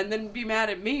wheel and then be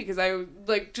mad at me because I,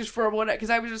 like, just for what,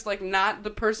 because I was just, like, not the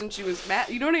person she was mad.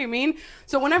 You know what I mean?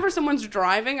 So whenever someone's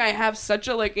driving, I have such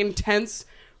a, like, intense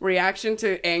reaction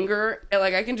to anger.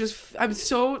 Like, I'm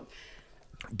so...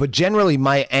 But generally,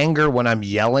 my anger when I'm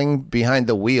yelling behind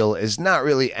the wheel is not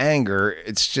really anger.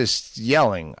 It's just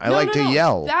yelling. I like to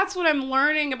yell. That's what I'm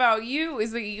learning about you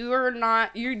is that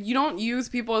you don't use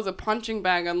people as a punching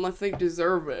bag unless they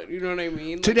deserve it. You know what I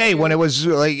mean? Like, Today, when it was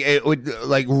like, it would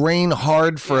like rain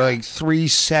hard for like 3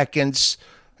 seconds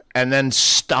and then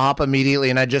stop immediately,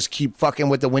 and I just keep fucking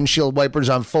with the windshield wipers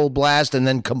on full blast and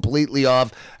then completely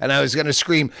off, and I was gonna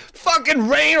scream, fucking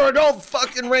rain or don't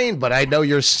fucking rain, but I know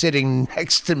you're sitting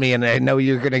next to me and I know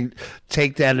you're gonna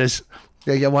take that as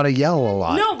you want to yell a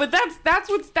lot. No, but that's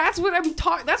what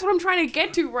I'm trying to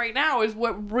get to right now is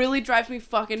what really drives me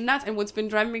fucking nuts, and what's been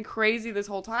driving me crazy this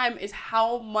whole time is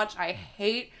how much I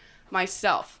hate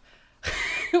myself.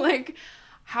 Like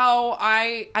how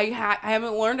I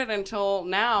haven't learned it until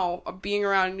now, being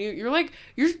around you.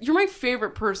 You're my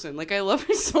favorite person. Like, I love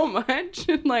you so much,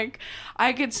 and like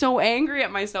I get so angry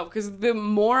at myself because the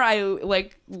more I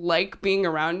like being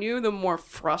around you, the more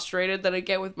frustrated that I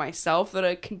get with myself that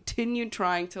I continue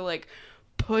trying to like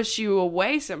push you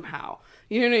away somehow.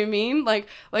 You know what I mean? Like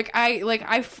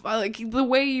the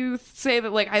way you say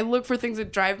that, like, I look for things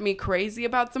that drive me crazy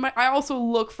about somebody. I also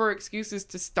look for excuses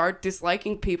to start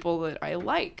disliking people that I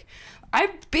like.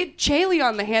 I bit Chaille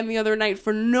on the hand the other night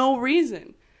for no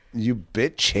reason. You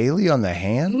bit Chaille on the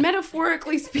hand?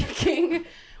 Metaphorically speaking,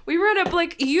 we read up,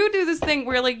 like, you do this thing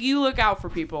where, like, you look out for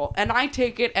people, and I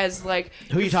take it as, like...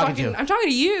 Who are you talking to? I'm talking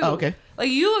to you. Oh, okay. Like,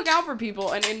 you look out for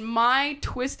people, and in my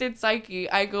twisted psyche,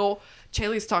 I go...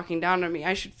 Chaille's talking down to me.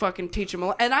 I should fucking teach him a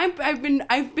lot. And I've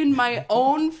been my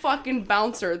own fucking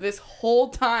bouncer this whole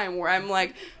time where I'm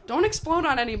like, Don't explode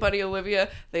on anybody, Olivia.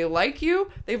 They like you.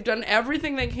 They've done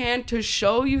everything they can to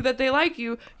show you that they like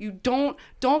you. You don't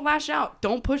lash out.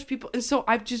 Don't push people. And so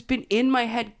I've just been in my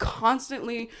head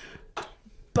constantly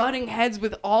butting heads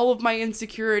with all of my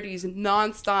insecurities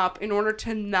nonstop in order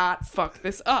to not fuck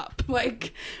this up.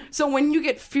 Like, so when you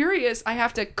get furious, I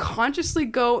have to consciously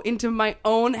go into my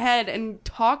own head and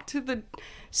talk to the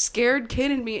scared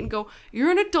kid in me and go, you're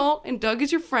an adult and Doug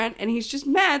is your friend and he's just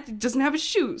mad he doesn't have his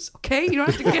shoes, okay? You don't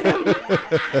have to get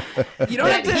him. You don't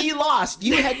have to. He lost.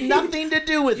 You had nothing to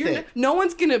do with it. No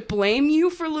one's gonna blame you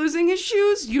for losing his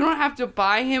shoes. You don't have to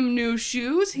buy him new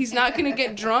shoes. He's not gonna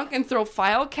get drunk and throw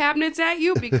file cabinets at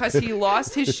you because he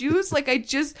lost his shoes. Like,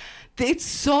 it's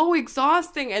so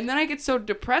exhausting. And then I get so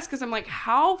depressed because I'm like,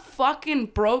 how fucking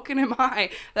broken am I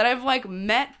that I've like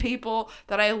met people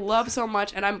that I love so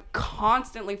much and I'm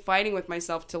constantly fighting with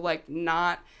myself to like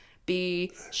not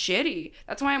be shitty.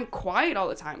 That's why I'm quiet all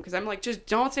the time, because I'm like, just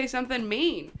don't say something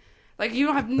mean. Like, you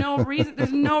don't have no reason.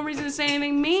 There's no reason to say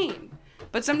anything mean.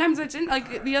 But sometimes it's in,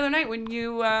 like the other night when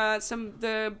you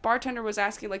the bartender was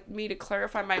asking like me to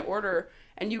clarify my order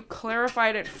and you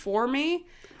clarified it for me.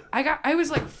 I was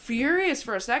like furious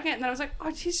for a second, and then I was like,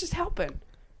 oh, he's just helping.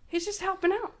 He's just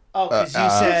helping out. Oh, because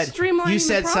you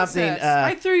said something.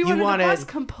 I threw you under the bus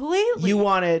completely. You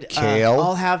wanted kale.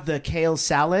 I'll have the kale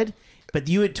salad, but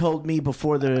you had told me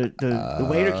before the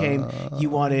waiter came, you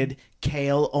wanted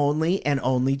kale only and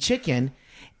only chicken.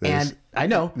 And I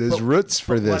know there's roots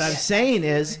for this. What I'm saying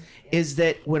is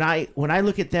that when I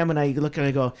look at them and I look and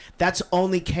I go, that's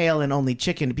only kale and only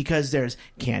chicken, because there's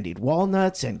candied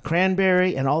walnuts and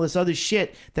cranberry and all this other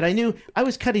shit that I knew I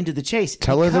was cutting to the chase.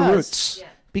 Tell her the roots.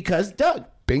 Because Doug.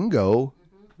 Bingo.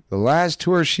 The last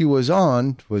tour she was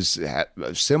on was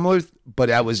similar, but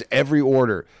that was every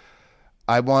order.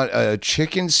 I want a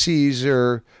chicken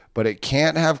Caesar, but it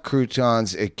can't have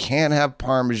croutons. It can't have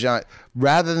Parmesan.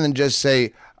 Rather than just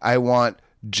say, I want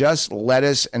just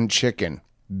lettuce and chicken.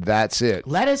 That's it.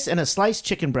 Lettuce and a sliced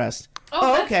chicken breast.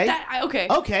 Oh, okay. Okay.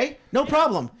 Okay, no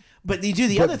problem. But you do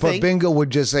the other thing. But Bingo would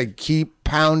just like keep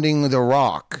pounding the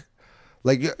rock,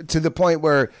 like to the point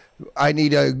where I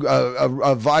need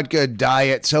a vodka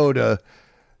diet soda,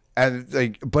 and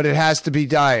like, but it has to be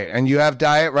diet, and you have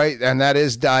diet, right? And that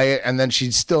is diet, and then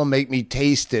she'd still make me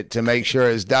taste it to make sure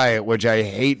it's diet, which I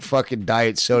hate fucking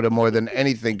diet soda more than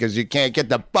anything, because you can't get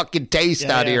the fucking taste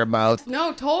out of your mouth.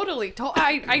 No, totally.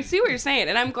 I see what you're saying,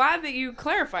 and I'm glad that you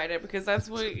clarified it, because that's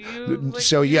what you. Like,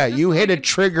 so yeah, you hit a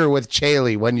trigger with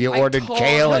Chaille when you ordered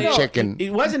kale and chicken.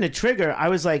 It wasn't a trigger. I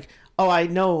was like, oh, I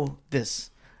know this.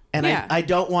 And I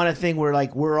don't want a thing where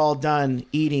like we're all done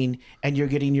eating and you're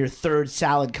getting your third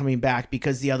salad coming back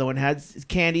because the other one had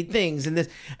candied things and this.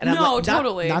 And I'm like,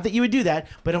 totally. Not that you would do that,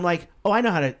 but I'm like, oh, I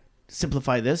know how to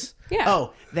simplify this. Yeah.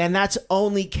 Oh, then that's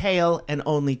only kale and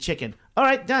only chicken. All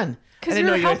right, done. Because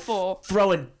you're helpful.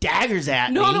 Throwing daggers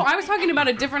at me. No, I was talking about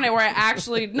a different night where I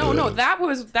actually that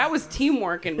was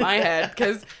teamwork in my head,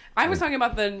 because I was talking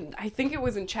about I think it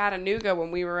was in Chattanooga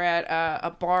when we were at a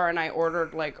bar and I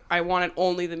ordered like I wanted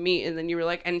only the meat, and then you were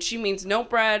like, and she means no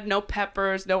bread, no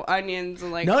peppers, no onions,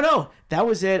 and like no, that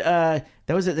was at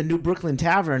the New Brooklyn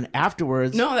Tavern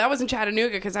afterwards. No, that was in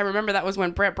Chattanooga, because I remember that was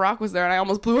when Brett Brock was there and I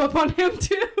almost blew up on him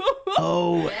too.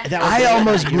 Oh, I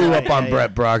almost blew up on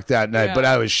Brett Brock that night, but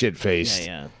I was shit faced.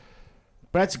 Yeah.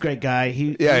 Brett's a great guy.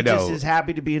 He I know. just is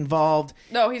happy to be involved.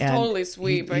 No, he's totally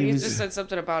sweet, but he just said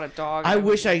something about a dog. I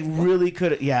wish I really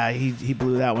could. Yeah, he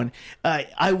blew that one.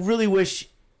 I really wish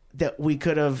that we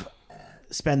could have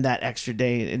spent that extra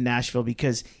day in Nashville,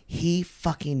 because he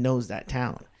fucking knows that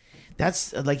town.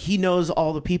 That's like, he knows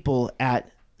all the people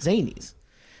at Zany's.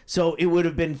 So it would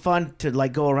have been fun to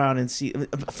like go around and see,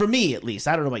 for me at least.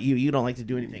 I don't know about you. You don't like to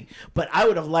do anything, but I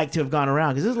would have liked to have gone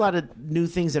around, because there's a lot of new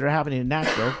things that are happening in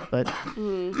Nashville. But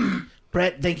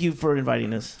Brett, thank you for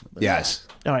inviting us. Yes.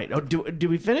 All right. Oh, do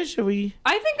we finish? Or we?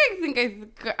 I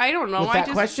don't know. With that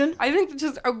question? I think that's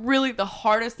just really the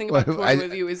hardest thing about touring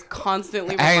with you is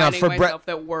constantly Hang on, reminding myself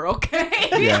that we're okay.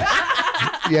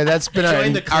 Yeah, that's been our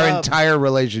entire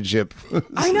relationship.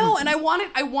 I know, and I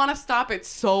want to stop it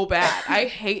so bad. I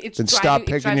hate it. And stop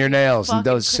picking your nails and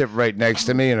don't sit right next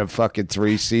to me in a fucking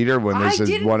 3-seater when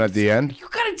there's one at the end. You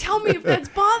gotta tell me if that's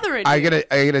bothering you. I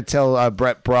gotta tell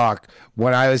Brett Brock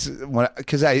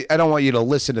because I don't want you to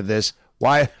listen to this.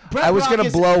 Why Brett I was Brock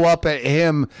gonna blow up at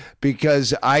him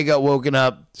because I got woken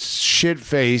up shit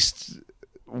faced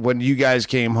when you guys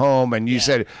came home and you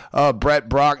said, "Oh, Brett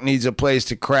Brock needs a place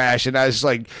to crash," and I was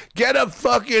like, "Get a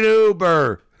fucking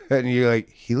Uber." And you're like,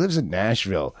 "He lives in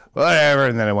Nashville, whatever."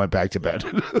 And then I went back to bed.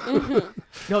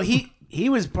 No, he he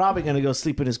was probably going to go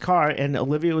sleep in his car, and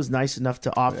Olivia was nice enough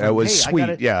to offer. It was hey,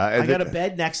 sweet, I got a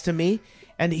bed next to me,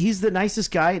 and he's the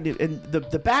nicest guy. And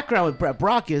the background with Brett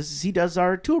Brock is he does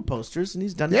our tour posters, and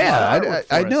he's done.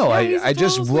 I know. Yeah, he's I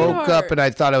just total woke sweetheart. up and I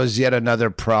thought it was yet another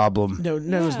problem. No,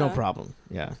 there was no problem.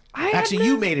 Yeah, I actually,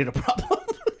 you made it a problem.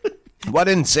 Well, I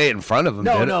didn't say it in front of him.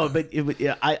 No, but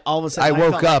I all of a sudden I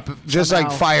woke felt up just somehow-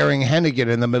 like firing Hennigan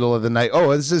in the middle of the night.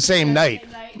 Oh, it's the same night.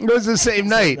 It was the same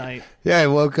night. night. Yeah, I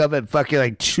woke up at fucking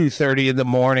like 2:30 in the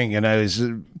morning, and I was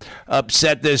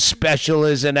upset this special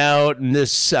isn't out, and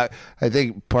this. I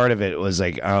think part of it was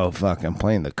like, oh fuck, I'm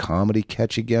playing the comedy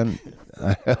catch again.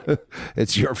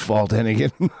 It's your fault,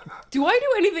 Hennigan. Do I do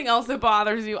anything else that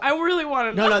bothers you? I really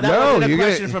want to know. No, that wasn't a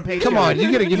question from Patreon. Come on,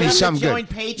 you gotta give me have to something join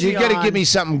good. You gotta Patreon. give me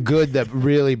something good that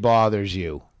really bothers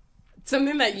you.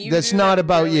 Something that you That's do not that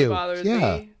about really you. bothers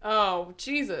Yeah. me. Oh,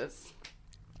 Jesus.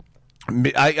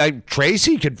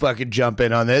 Tracey could fucking jump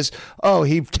in on this. Oh,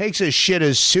 he takes a shit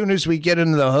as soon as we get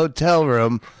into the hotel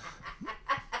room.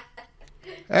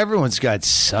 Everyone's got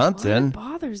something. What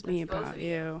bothers me about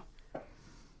you?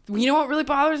 You know what really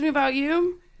bothers me about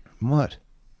you? What?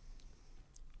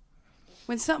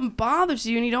 When something bothers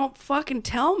you and you don't fucking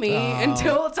tell me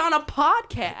until it's on a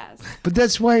podcast. But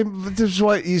that's why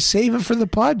you save it for the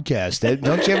podcast.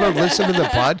 Don't you ever listen to the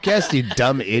podcast, you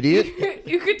dumb idiot?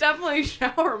 You could definitely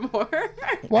shower more.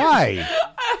 Why?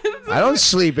 I don't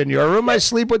sleep in your room. I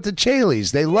sleep with the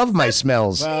Chailles. They love my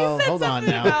smells. Well, Said hold on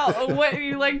something now. about what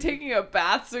you like taking a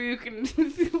bath so you can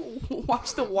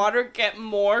watch the water get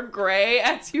more gray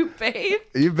as you bathe.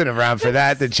 You've been around for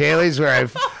that. The Chailles where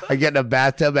I get in a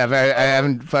bathtub. I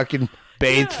haven't fucking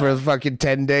bathed for fucking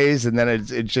 10 days, and then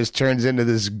it just turns into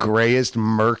this grayest,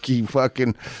 murky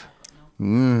fucking.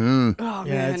 Mm-hmm. Oh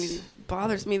Yeah, man, it's- it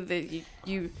bothers me that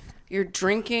you're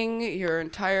drinking your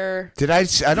entire. Did I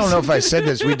don't know if I said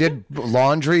this. We did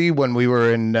laundry when we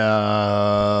were in.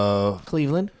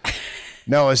 Cleveland.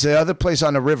 No, it's the other place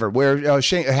on the river where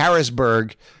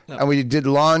Harrisburg, and we did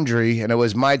laundry, and it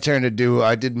was my turn to do.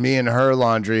 I did me and her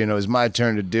laundry, and it was my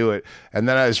turn to do it. And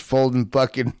then I was folding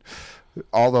fucking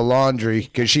all the laundry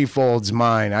because she folds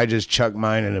mine. I just chuck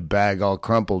mine in a bag all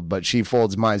crumpled, but she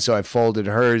folds mine, so I folded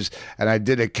hers, and I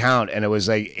did a count, and it was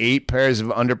like 8 pairs of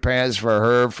underpants for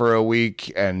her for a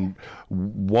week, and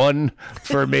 1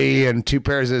 for me, and 2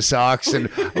 pairs of socks. And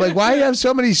I'm like, why do you have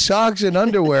so many socks and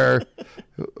underwear?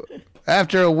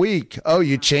 After a week, oh,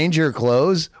 you change your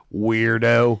clothes?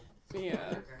 Weirdo. Yeah.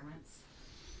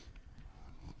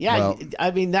 Yeah, Well-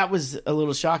 I mean that was a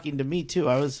little shocking to me too.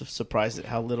 I was surprised at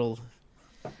how little.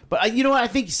 But you know what? I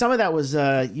think some of that was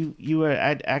you were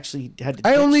I'd actually had to.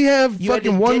 I only have you had to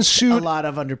fucking one ditch suit. A lot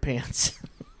of underpants.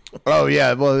 Oh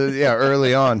yeah, well yeah,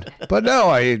 early on. But no,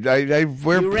 I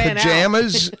wear You ran out.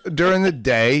 pajamas during the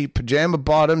day, pajama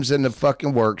bottoms and the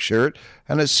fucking work shirt,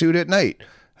 and a suit at night.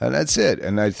 And that's it.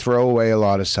 And I throw away a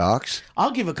lot of socks.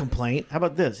 I'll give a complaint. How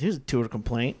about this? Here's a tour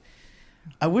complaint.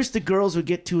 I wish the girls would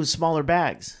get to smaller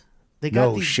bags. They got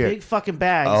No these shit. big fucking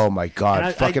bags. Oh my God.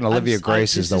 And Fucking Olivia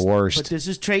Grace is this the worst. But this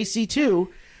is Tracey too.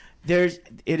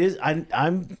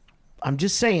 I'm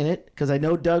just saying it because I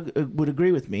know Doug would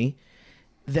agree with me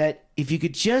that if you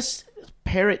could just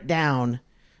pare it down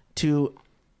to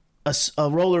a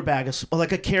roller bag,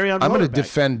 like a carry-on. I'm going to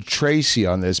defend Tracey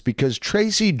on this because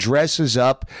Tracey dresses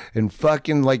up in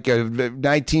fucking like a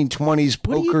 1920s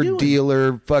What are you poker doing?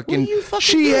 dealer. Fucking, What are you fucking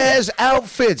she doing? has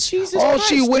outfits. Jesus All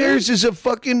she Christ, wears dude. is a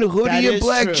fucking That hoodie and is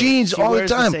black true. jeans She all the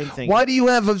wears the time. same thing. Why do you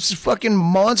have a fucking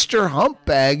monster hump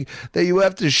bag that you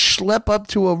have to schlep up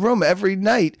to a room every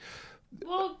night?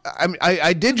 Well,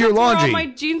 I did your that's where laundry. all my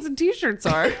jeans and t-shirts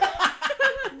are.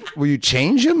 Will you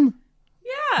change them?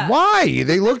 Yeah. Why?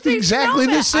 They look They exactly smell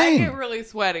the bad. I same. get really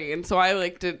sweaty, and so I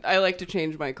like to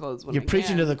change my clothes when You're I preaching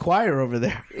can. to the choir over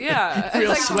there. Yeah, Real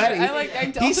I like, sweaty. I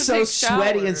also He's so take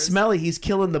sweaty and showers. smelly. He's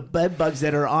killing the bed bugs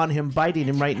that are on him, biting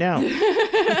him right now.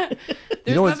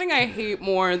 There's know what- nothing I hate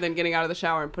more than getting out of the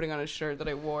shower and putting on a shirt that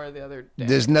I wore the other day.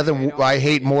 There's nothing don't I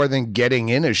hate like. more than getting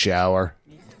in a shower.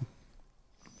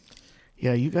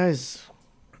 Yeah, you guys.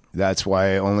 That's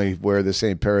why I only wear the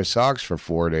same pair of socks for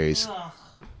 4 days.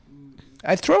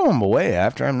 I throw them away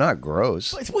after. I'm not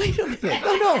gross. Wait a minute.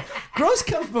 No. Gross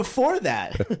comes before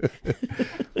that.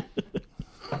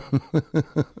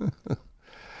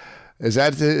 Is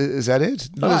that it?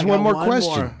 No, There's I one got more one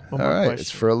question. more All right, question.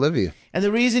 it's for Olivia. And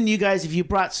the reason you guys, if you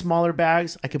brought smaller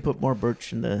bags, I could put more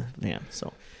birch in the van.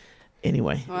 So,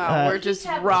 anyway. Wow, we're just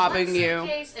robbing you.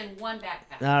 Suitcase and one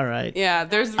backpack. All right. Yeah,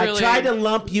 there's really. I tried to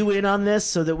lump you in on this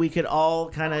so that we could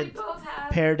all kind We of. both have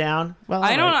pare down. Well,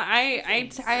 I don't know.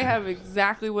 right. I have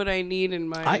exactly what I need in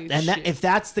my shit. If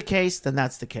that's the case, then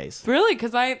that's the case. Really,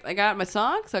 because I got my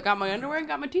socks, I got my underwear, and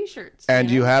got my t-shirts. And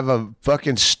know? you have a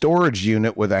fucking storage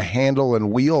unit with a handle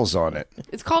and wheels on it.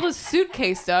 It's called a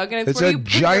suitcase, Doug, and it's It's where a you put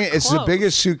giant. your It's the clothes.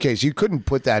 biggest suitcase. You couldn't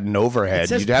put that in overhead. It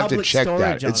says You'd have to public check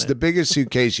storage that. on It's it. the biggest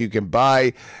suitcase you can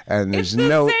buy, and there's It's the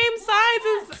no. same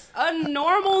size as a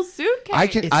normal suitcase. I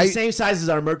can. It's the same size as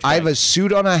our merch I have bag. a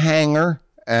suit on a hanger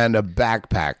and a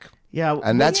backpack, Yeah,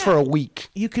 and that's for a week.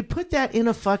 You could put that in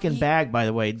a fucking bag, by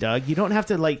the way, Doug. You don't have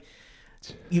to like.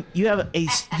 You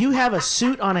have a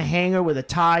suit on a hanger with a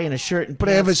tie and a shirt and. But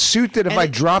I have a suit that if And I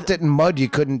dropped it in mud, you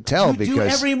couldn't tell you do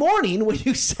because every morning when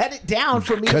you set it down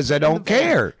for me. because I in the don't bag.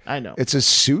 care. I know. It's a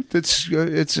suit that's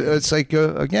it's like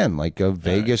again like a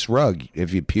Vegas rug.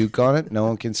 If you puke on it, no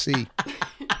one can see.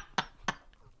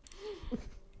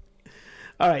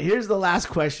 All right, here's the last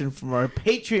question from our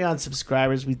Patreon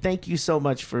subscribers. We thank you so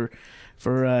much for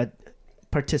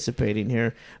participating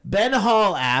here. Ben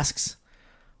Hall asks,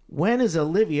 when is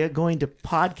Olivia going to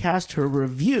podcast her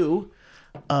review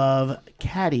of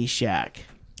Caddyshack?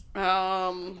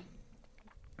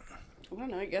 I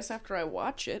don't know. I guess after I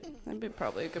watch it, that'd be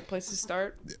probably a good place to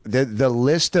start. The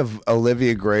list of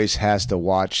Olivia Grace has to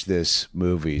watch this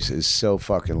movies is so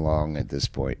fucking long at this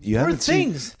point. You Poor haven't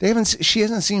seen. things. She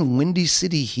hasn't seen Windy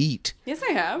City Heat. Yes,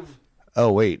 I have.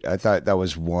 Oh wait, I thought that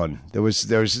was one. There's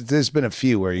been a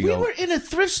few where you We go. were in a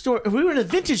thrift store. We were in a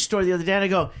vintage store the other day, and I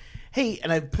go, hey,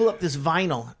 and I pull up this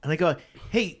vinyl, and I go,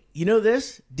 hey, you know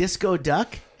this? Disco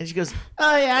Duck? And she goes,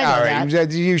 oh, yeah, I know All that.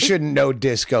 right, you shouldn't know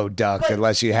Disco Duck But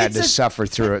unless you had it's to a- suffer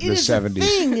through it in the is '70s. a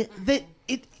thing that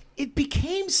it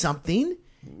became something. It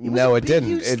was No, a it big, didn't.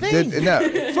 huge It thing. did no.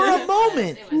 For a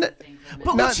moment.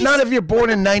 But Not if you're born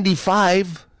in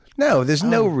 '95. No, there's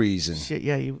no reason. Shit,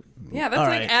 yeah, you. Yeah, that's All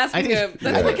like right. asking I did-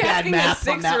 that's I like did bad asking a math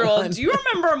on that 6-year-old. one. Do you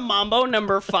remember Mambo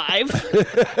number 5?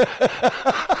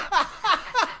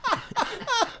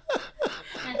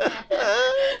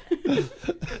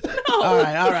 All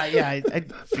right, yeah, I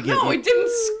forget. No, you. it didn't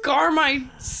scar my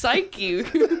psyche. Do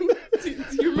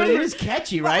you remember? But it is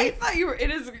catchy, right? I thought you were.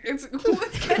 It's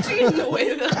catchy in the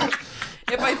way that, like,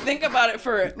 if I think about it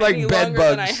for Like any bed longer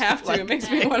than I bugs. have to, Like it makes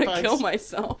me bed want to bugs. kill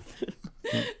myself.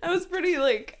 That was pretty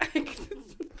like.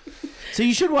 So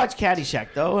you should watch Caddyshack,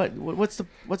 though. What's the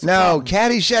No, problem?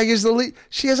 Caddyshack is the lead.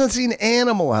 She hasn't seen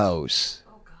Animal House.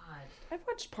 I've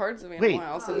watched parts of Animal Wait.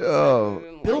 House. And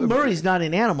Bill Murray's not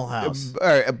in Animal House. All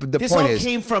right, but the This point all is,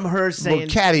 came from her well, saying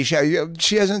Caddyshack.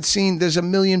 She hasn't seen. There's a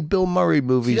million Bill Murray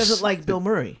movies. she doesn't like Bill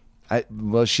Murray.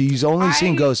 Well, she's only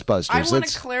seen Ghostbusters. I want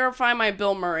Let's- to clarify my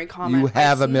Bill Murray comment. You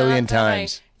have It's a million not that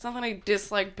times. it's not that I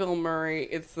dislike Bill Murray.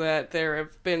 It's that there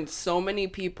have been so many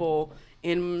people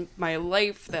in my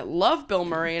life that love Bill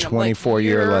Murray, and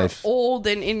 24-year I'm like, life. you're old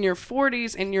and in your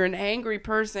 40s, and you're an angry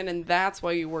person, and that's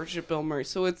why you worship Bill Murray.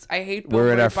 So I hate Bill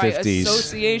We're in Murray our by 50s.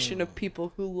 association of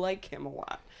people who like him a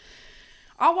lot.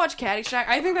 I'll watch Caddyshack.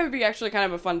 I think that would be actually kind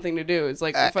of a fun thing to do. Is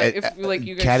like if like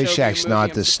you guys showed me a Caddyshack's movie not I'm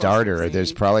the supposed to starter. see.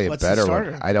 There's probably a What's the better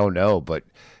starter? one. I don't know, but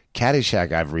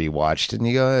Caddyshack I've rewatched, and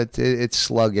you go, it's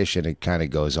sluggish, and it kind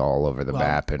of goes all over the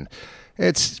map, and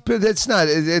but it's not.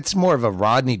 It's more of a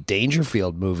Rodney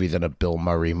Dangerfield movie than a Bill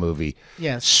Murray movie.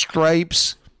 Yes.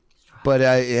 Stripes, but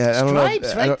I don't know.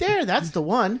 Stripes, right there. That's the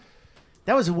one.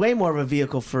 That was way more of a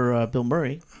vehicle for Bill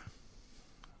Murray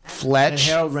and Fletch.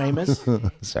 Harold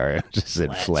Ramis. Sorry, I just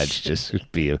said Fletch just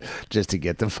to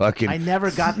get the fucking. I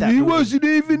never got that. He movie. wasn't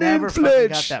even never in fucking Fletch.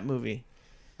 got that movie.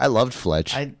 I loved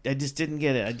Fletch. I just didn't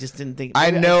get it. I just didn't think.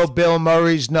 I maybe know just- Bill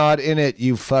Murray's not in it,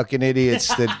 you fucking idiots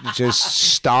that just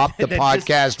stop the that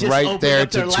podcast just right open there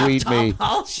up their to tweet me. laptop.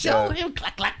 I'll show him.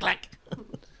 Clack, clack, clack.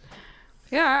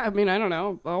 Yeah, I mean, I don't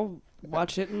know. I'll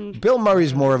watch it and Bill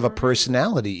Murray's more of a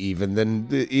personality even than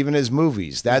even his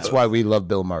movies. That's why we love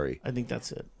Bill Murray. I think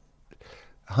that's it.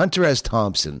 Hunter S.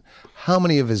 Thompson, how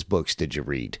many of his books did you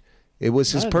read? It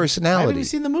was his I haven't personality. even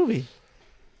seen the movie.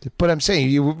 But I'm saying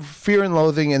you Fear and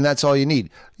Loathing, and that's all you need.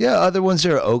 Yeah, other ones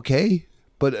are okay,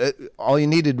 but all you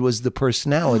needed was the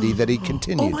personality that he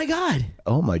continued. Oh my God!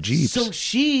 Oh my Jeeps. So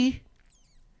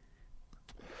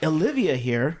Olivia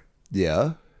here,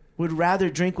 Yeah. would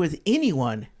rather drink with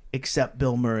anyone except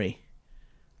Bill Murray.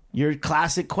 Your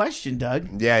classic question,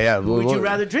 Doug. Yeah. Who would you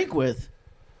rather drink with?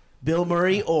 Bill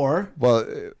Murray or Well,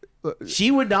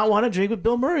 she would not want to drink with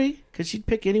Bill Murray because she'd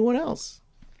pick anyone else.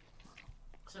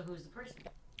 So who's the person?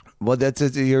 well, that's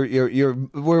it.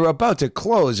 We're about to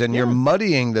close, and you're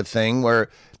muddying the thing where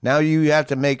now you have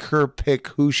to make her pick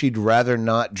who she'd rather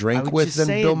not I drink was with just than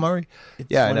saying, Bill Murray.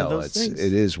 It's Yeah, I one of know. those things.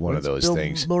 It is one of When's those Bill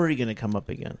things. Murray going to come up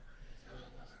again?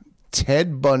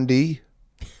 Ted Bundy,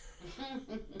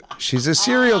 She's a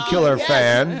serial killer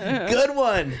fan. Good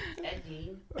one.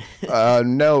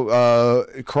 No,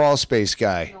 crawl space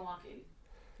guy.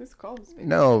 Who's called Space?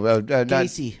 No, not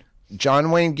Gacy.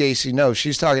 John Wayne Gacy. No,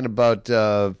 she's talking about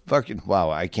fucking. Wow,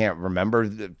 I can't remember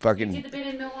the fucking. Did the bit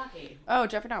in Milwaukee. Oh,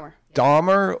 Jeffrey Dahmer.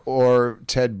 Dahmer or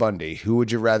Ted Bundy? Who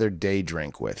would you rather day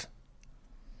drink with?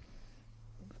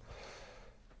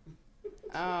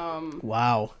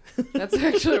 Wow. That's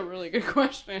actually a really good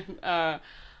question.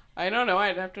 I don't know.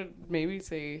 I'd have to maybe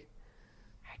say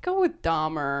I'd go with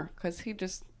Dahmer because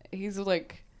he's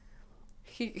like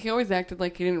he always acted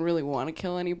like he didn't really want to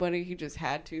kill anybody. He just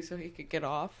had to so he could get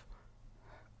off.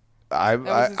 I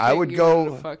thing, would you go.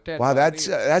 wanted to fuck dead Wow, bodies.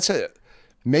 that's a.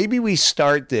 Maybe we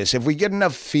start this if we get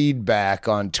enough feedback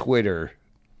on Twitter,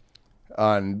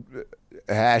 on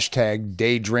hashtag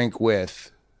day drink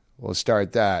with. We'll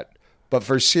start that. But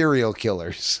for serial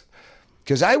killers,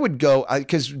 because I would go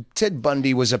because Ted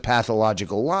Bundy was a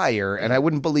pathological liar, and I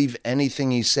wouldn't believe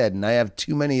anything he said. And I have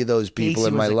too many of those people Gacy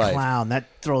in my was a life. clown. That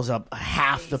throws up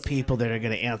half the people that are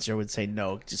going to answer would say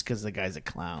no just because the guy's a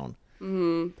clown.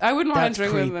 I wouldn't want That's to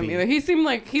drink with him creepy. either. He seemed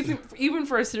even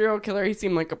for a serial killer, he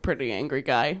seemed like a pretty angry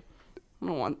guy. I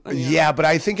don't want. Yeah, but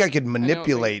I think I could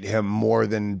manipulate him more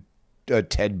than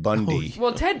Ted Bundy.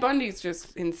 Well, Ted Bundy's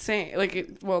just insane.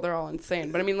 They're all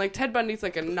insane, but I mean, like Ted Bundy's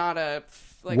like not a.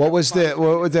 Like What a was the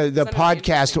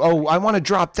podcast? Oh, I want to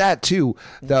drop that too.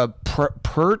 The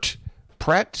Preet,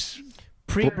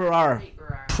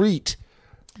 Preet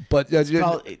but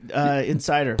called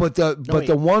Insider. but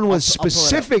the one was I'll pull it up.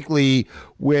 specifically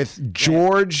with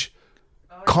George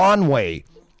Conway.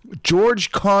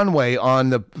 George Conway on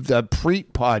the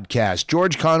Preet podcast.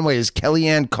 George Conway is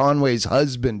Kellyanne Conway's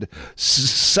husband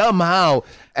somehow.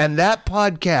 And that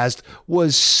podcast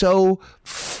was so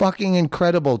fucking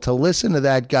incredible to listen to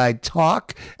that guy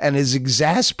talk and his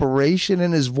exasperation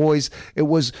in his voice. It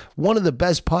was one of the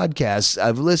best podcasts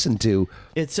I've listened to.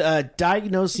 It's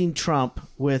Diagnosing Trump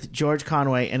with George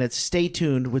Conway, and it's Stay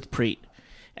Tuned with Preet.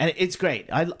 And it's great.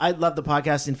 I love the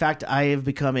podcast. In fact, I have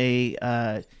become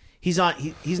a... He's on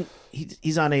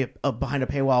a behind a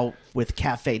paywall with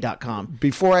cafe.com.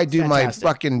 Before I do Fantastic. my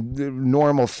fucking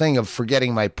normal thing of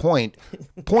forgetting my point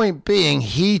being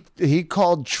he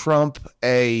called Trump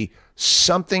a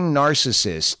something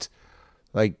narcissist,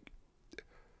 like,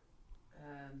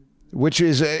 which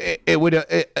is it would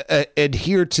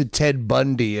adhere to Ted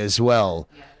Bundy as well.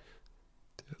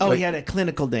 Oh, he had a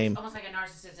clinical name. Almost like a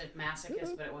narcissistic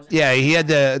masochist, but it wasn't. Yeah, he had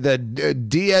the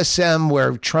DSM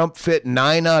where Trump fit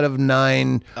 9 out of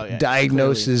 9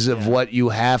 diagnoses clearly, of what you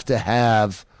have to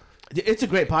have. It's a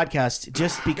great podcast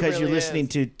just because you're really listening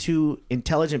to two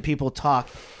intelligent people talk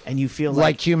and you feel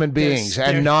Like human beings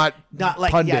and not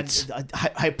like pundits.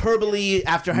 hyperbole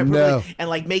after hyperbole No. and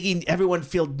like making everyone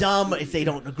feel dumb if they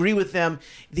don't agree with them.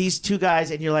 These two guys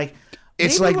and you're like,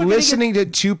 It's maybe like we're gonna listening to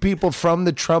two people from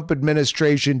the Trump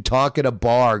administration talk at a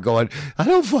bar going, I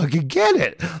don't fucking get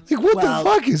it. Like, what Well- the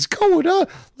fuck is going on?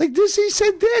 Like, this, he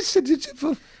said this.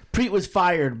 Preet was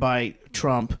fired by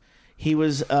Trump. He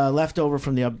was left over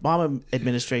from the Obama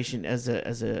administration as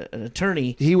an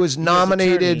attorney. He was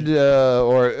nominated attorney.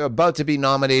 or about to be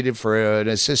nominated for an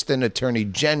assistant attorney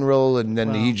general, and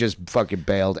then he just fucking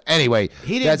bailed. Anyway,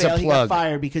 He didn't that's bail. a He got plug.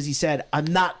 fired because he said, "I'm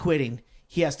not quitting."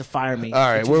 He has to fire me. All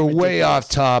right, which is we're way ridiculous. off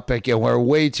topic and we're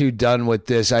way too done with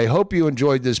this. I hope you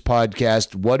enjoyed this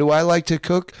podcast. What do I like to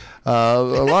cook? A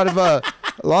lot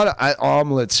of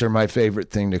omelets are my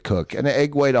favorite thing to cook. An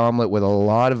egg white omelet with a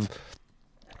lot of.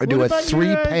 I do a What about your,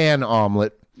 3-pan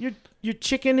omelet. Your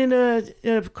chicken in a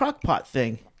crock pot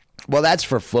thing. Well, that's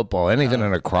for football. Anything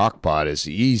in a crock pot is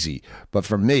easy. But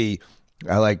for me,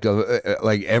 I like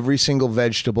every single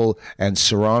vegetable and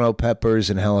serrano peppers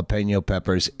and jalapeno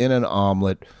peppers in an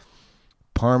omelet.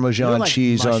 Parmesan like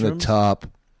cheese on the mushrooms? top.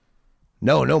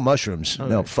 No mushrooms.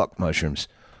 No, fuck mushrooms.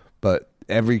 But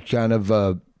every kind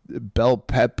of bell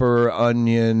pepper,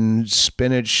 onion,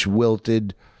 spinach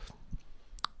wilted,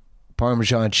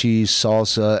 Parmesan cheese,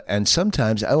 salsa, and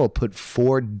sometimes I will put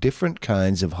 4 different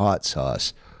kinds of hot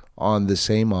sauce on the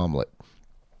same omelet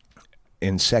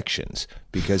in sections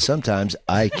because sometimes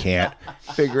I can't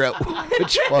figure out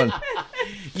which one.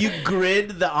 You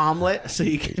grid the omelet so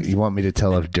you can. You want me to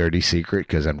tell a dirty secret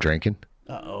because I'm drinking?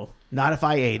 Not if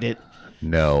I ate it.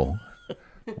 No.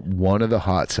 One of the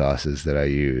hot sauces that I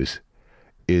use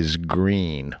is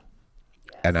green.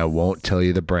 And I won't tell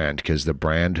you the brand because the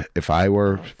brand, if I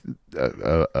were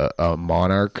a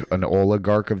monarch, an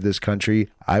oligarch of this country,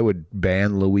 I would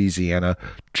ban Louisiana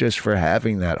just for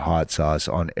having that hot sauce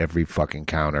on every fucking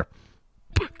counter.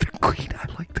 But the green, I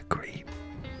like the green.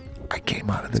 I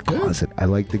came out of the closet. I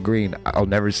like the green. I'll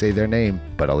never say their name,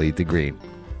 but I'll eat the green.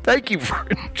 Thank you for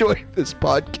enjoying this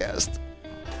podcast.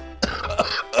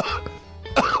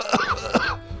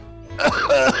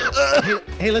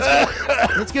 Hey,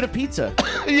 let's get a pizza.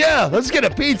 Yeah, let's get a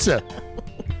pizza.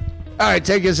 All right,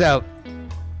 take us out.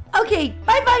 Okay,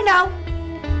 bye-bye now.